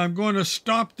 chat, I'm going to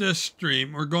stop this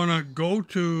stream. We're going to go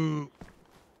to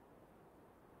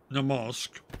the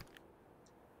mosque.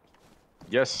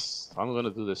 Yes, I'm gonna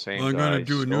do the same. I'm going to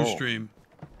do a new So, stream.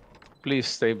 Please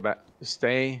stay back,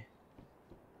 stay,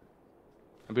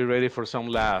 and be ready for some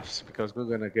laughs because we're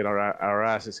gonna get our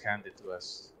asses handed to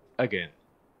us again.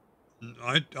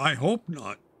 I hope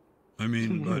not. I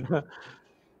mean, but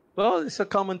Well, it's a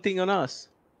common thing on us.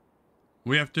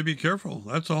 we have to be careful.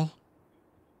 That's all.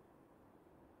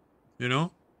 You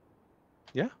know?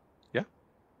 Yeah, yeah.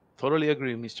 Totally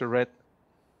agree, Mr. Red.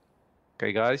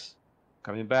 Okay, guys,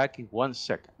 coming back in 1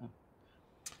 second.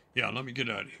 Yeah, let me get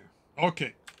out of here.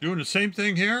 Okay, doing the same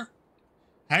thing here.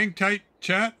 Hang tight,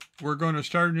 chat. We're going to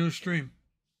start a new stream.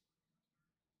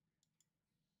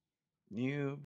 New